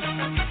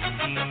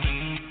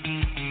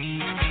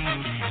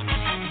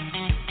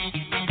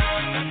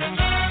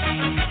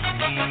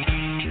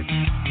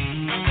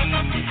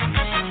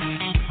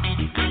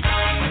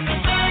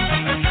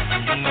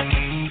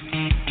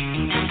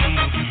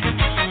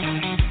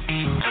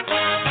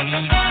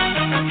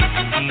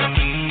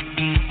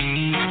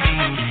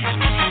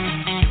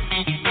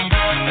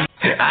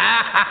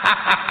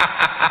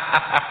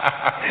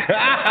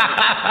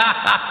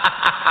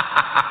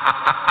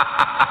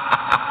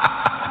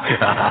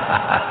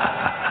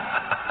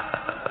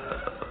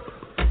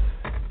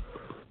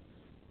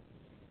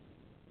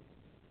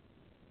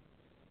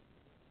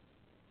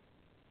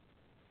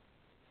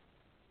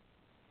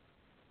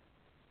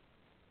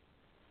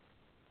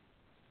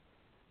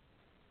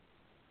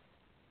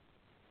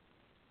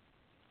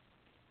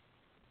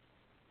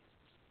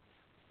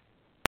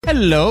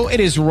 Hello, it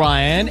is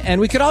Ryan,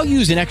 and we could all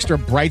use an extra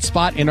bright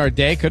spot in our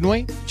day, couldn't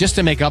we? Just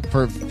to make up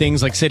for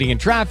things like sitting in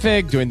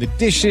traffic, doing the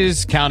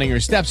dishes, counting your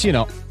steps, you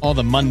know, all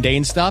the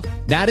mundane stuff.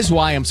 That is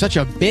why I'm such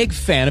a big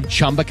fan of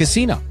Chumba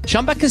Casino.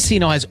 Chumba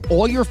Casino has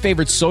all your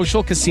favorite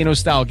social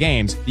casino-style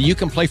games that you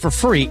can play for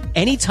free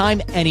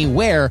anytime,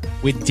 anywhere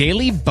with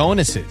daily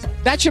bonuses.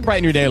 That should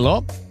brighten your day a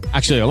little.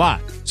 Actually, a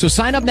lot. So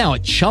sign up now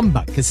at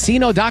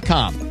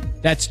ChumbaCasino.com.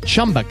 That's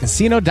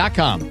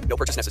ChumbaCasino.com. No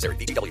purchase necessary.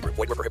 VGW Group.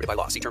 Void where prohibited by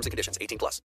law. See terms and conditions. 18+.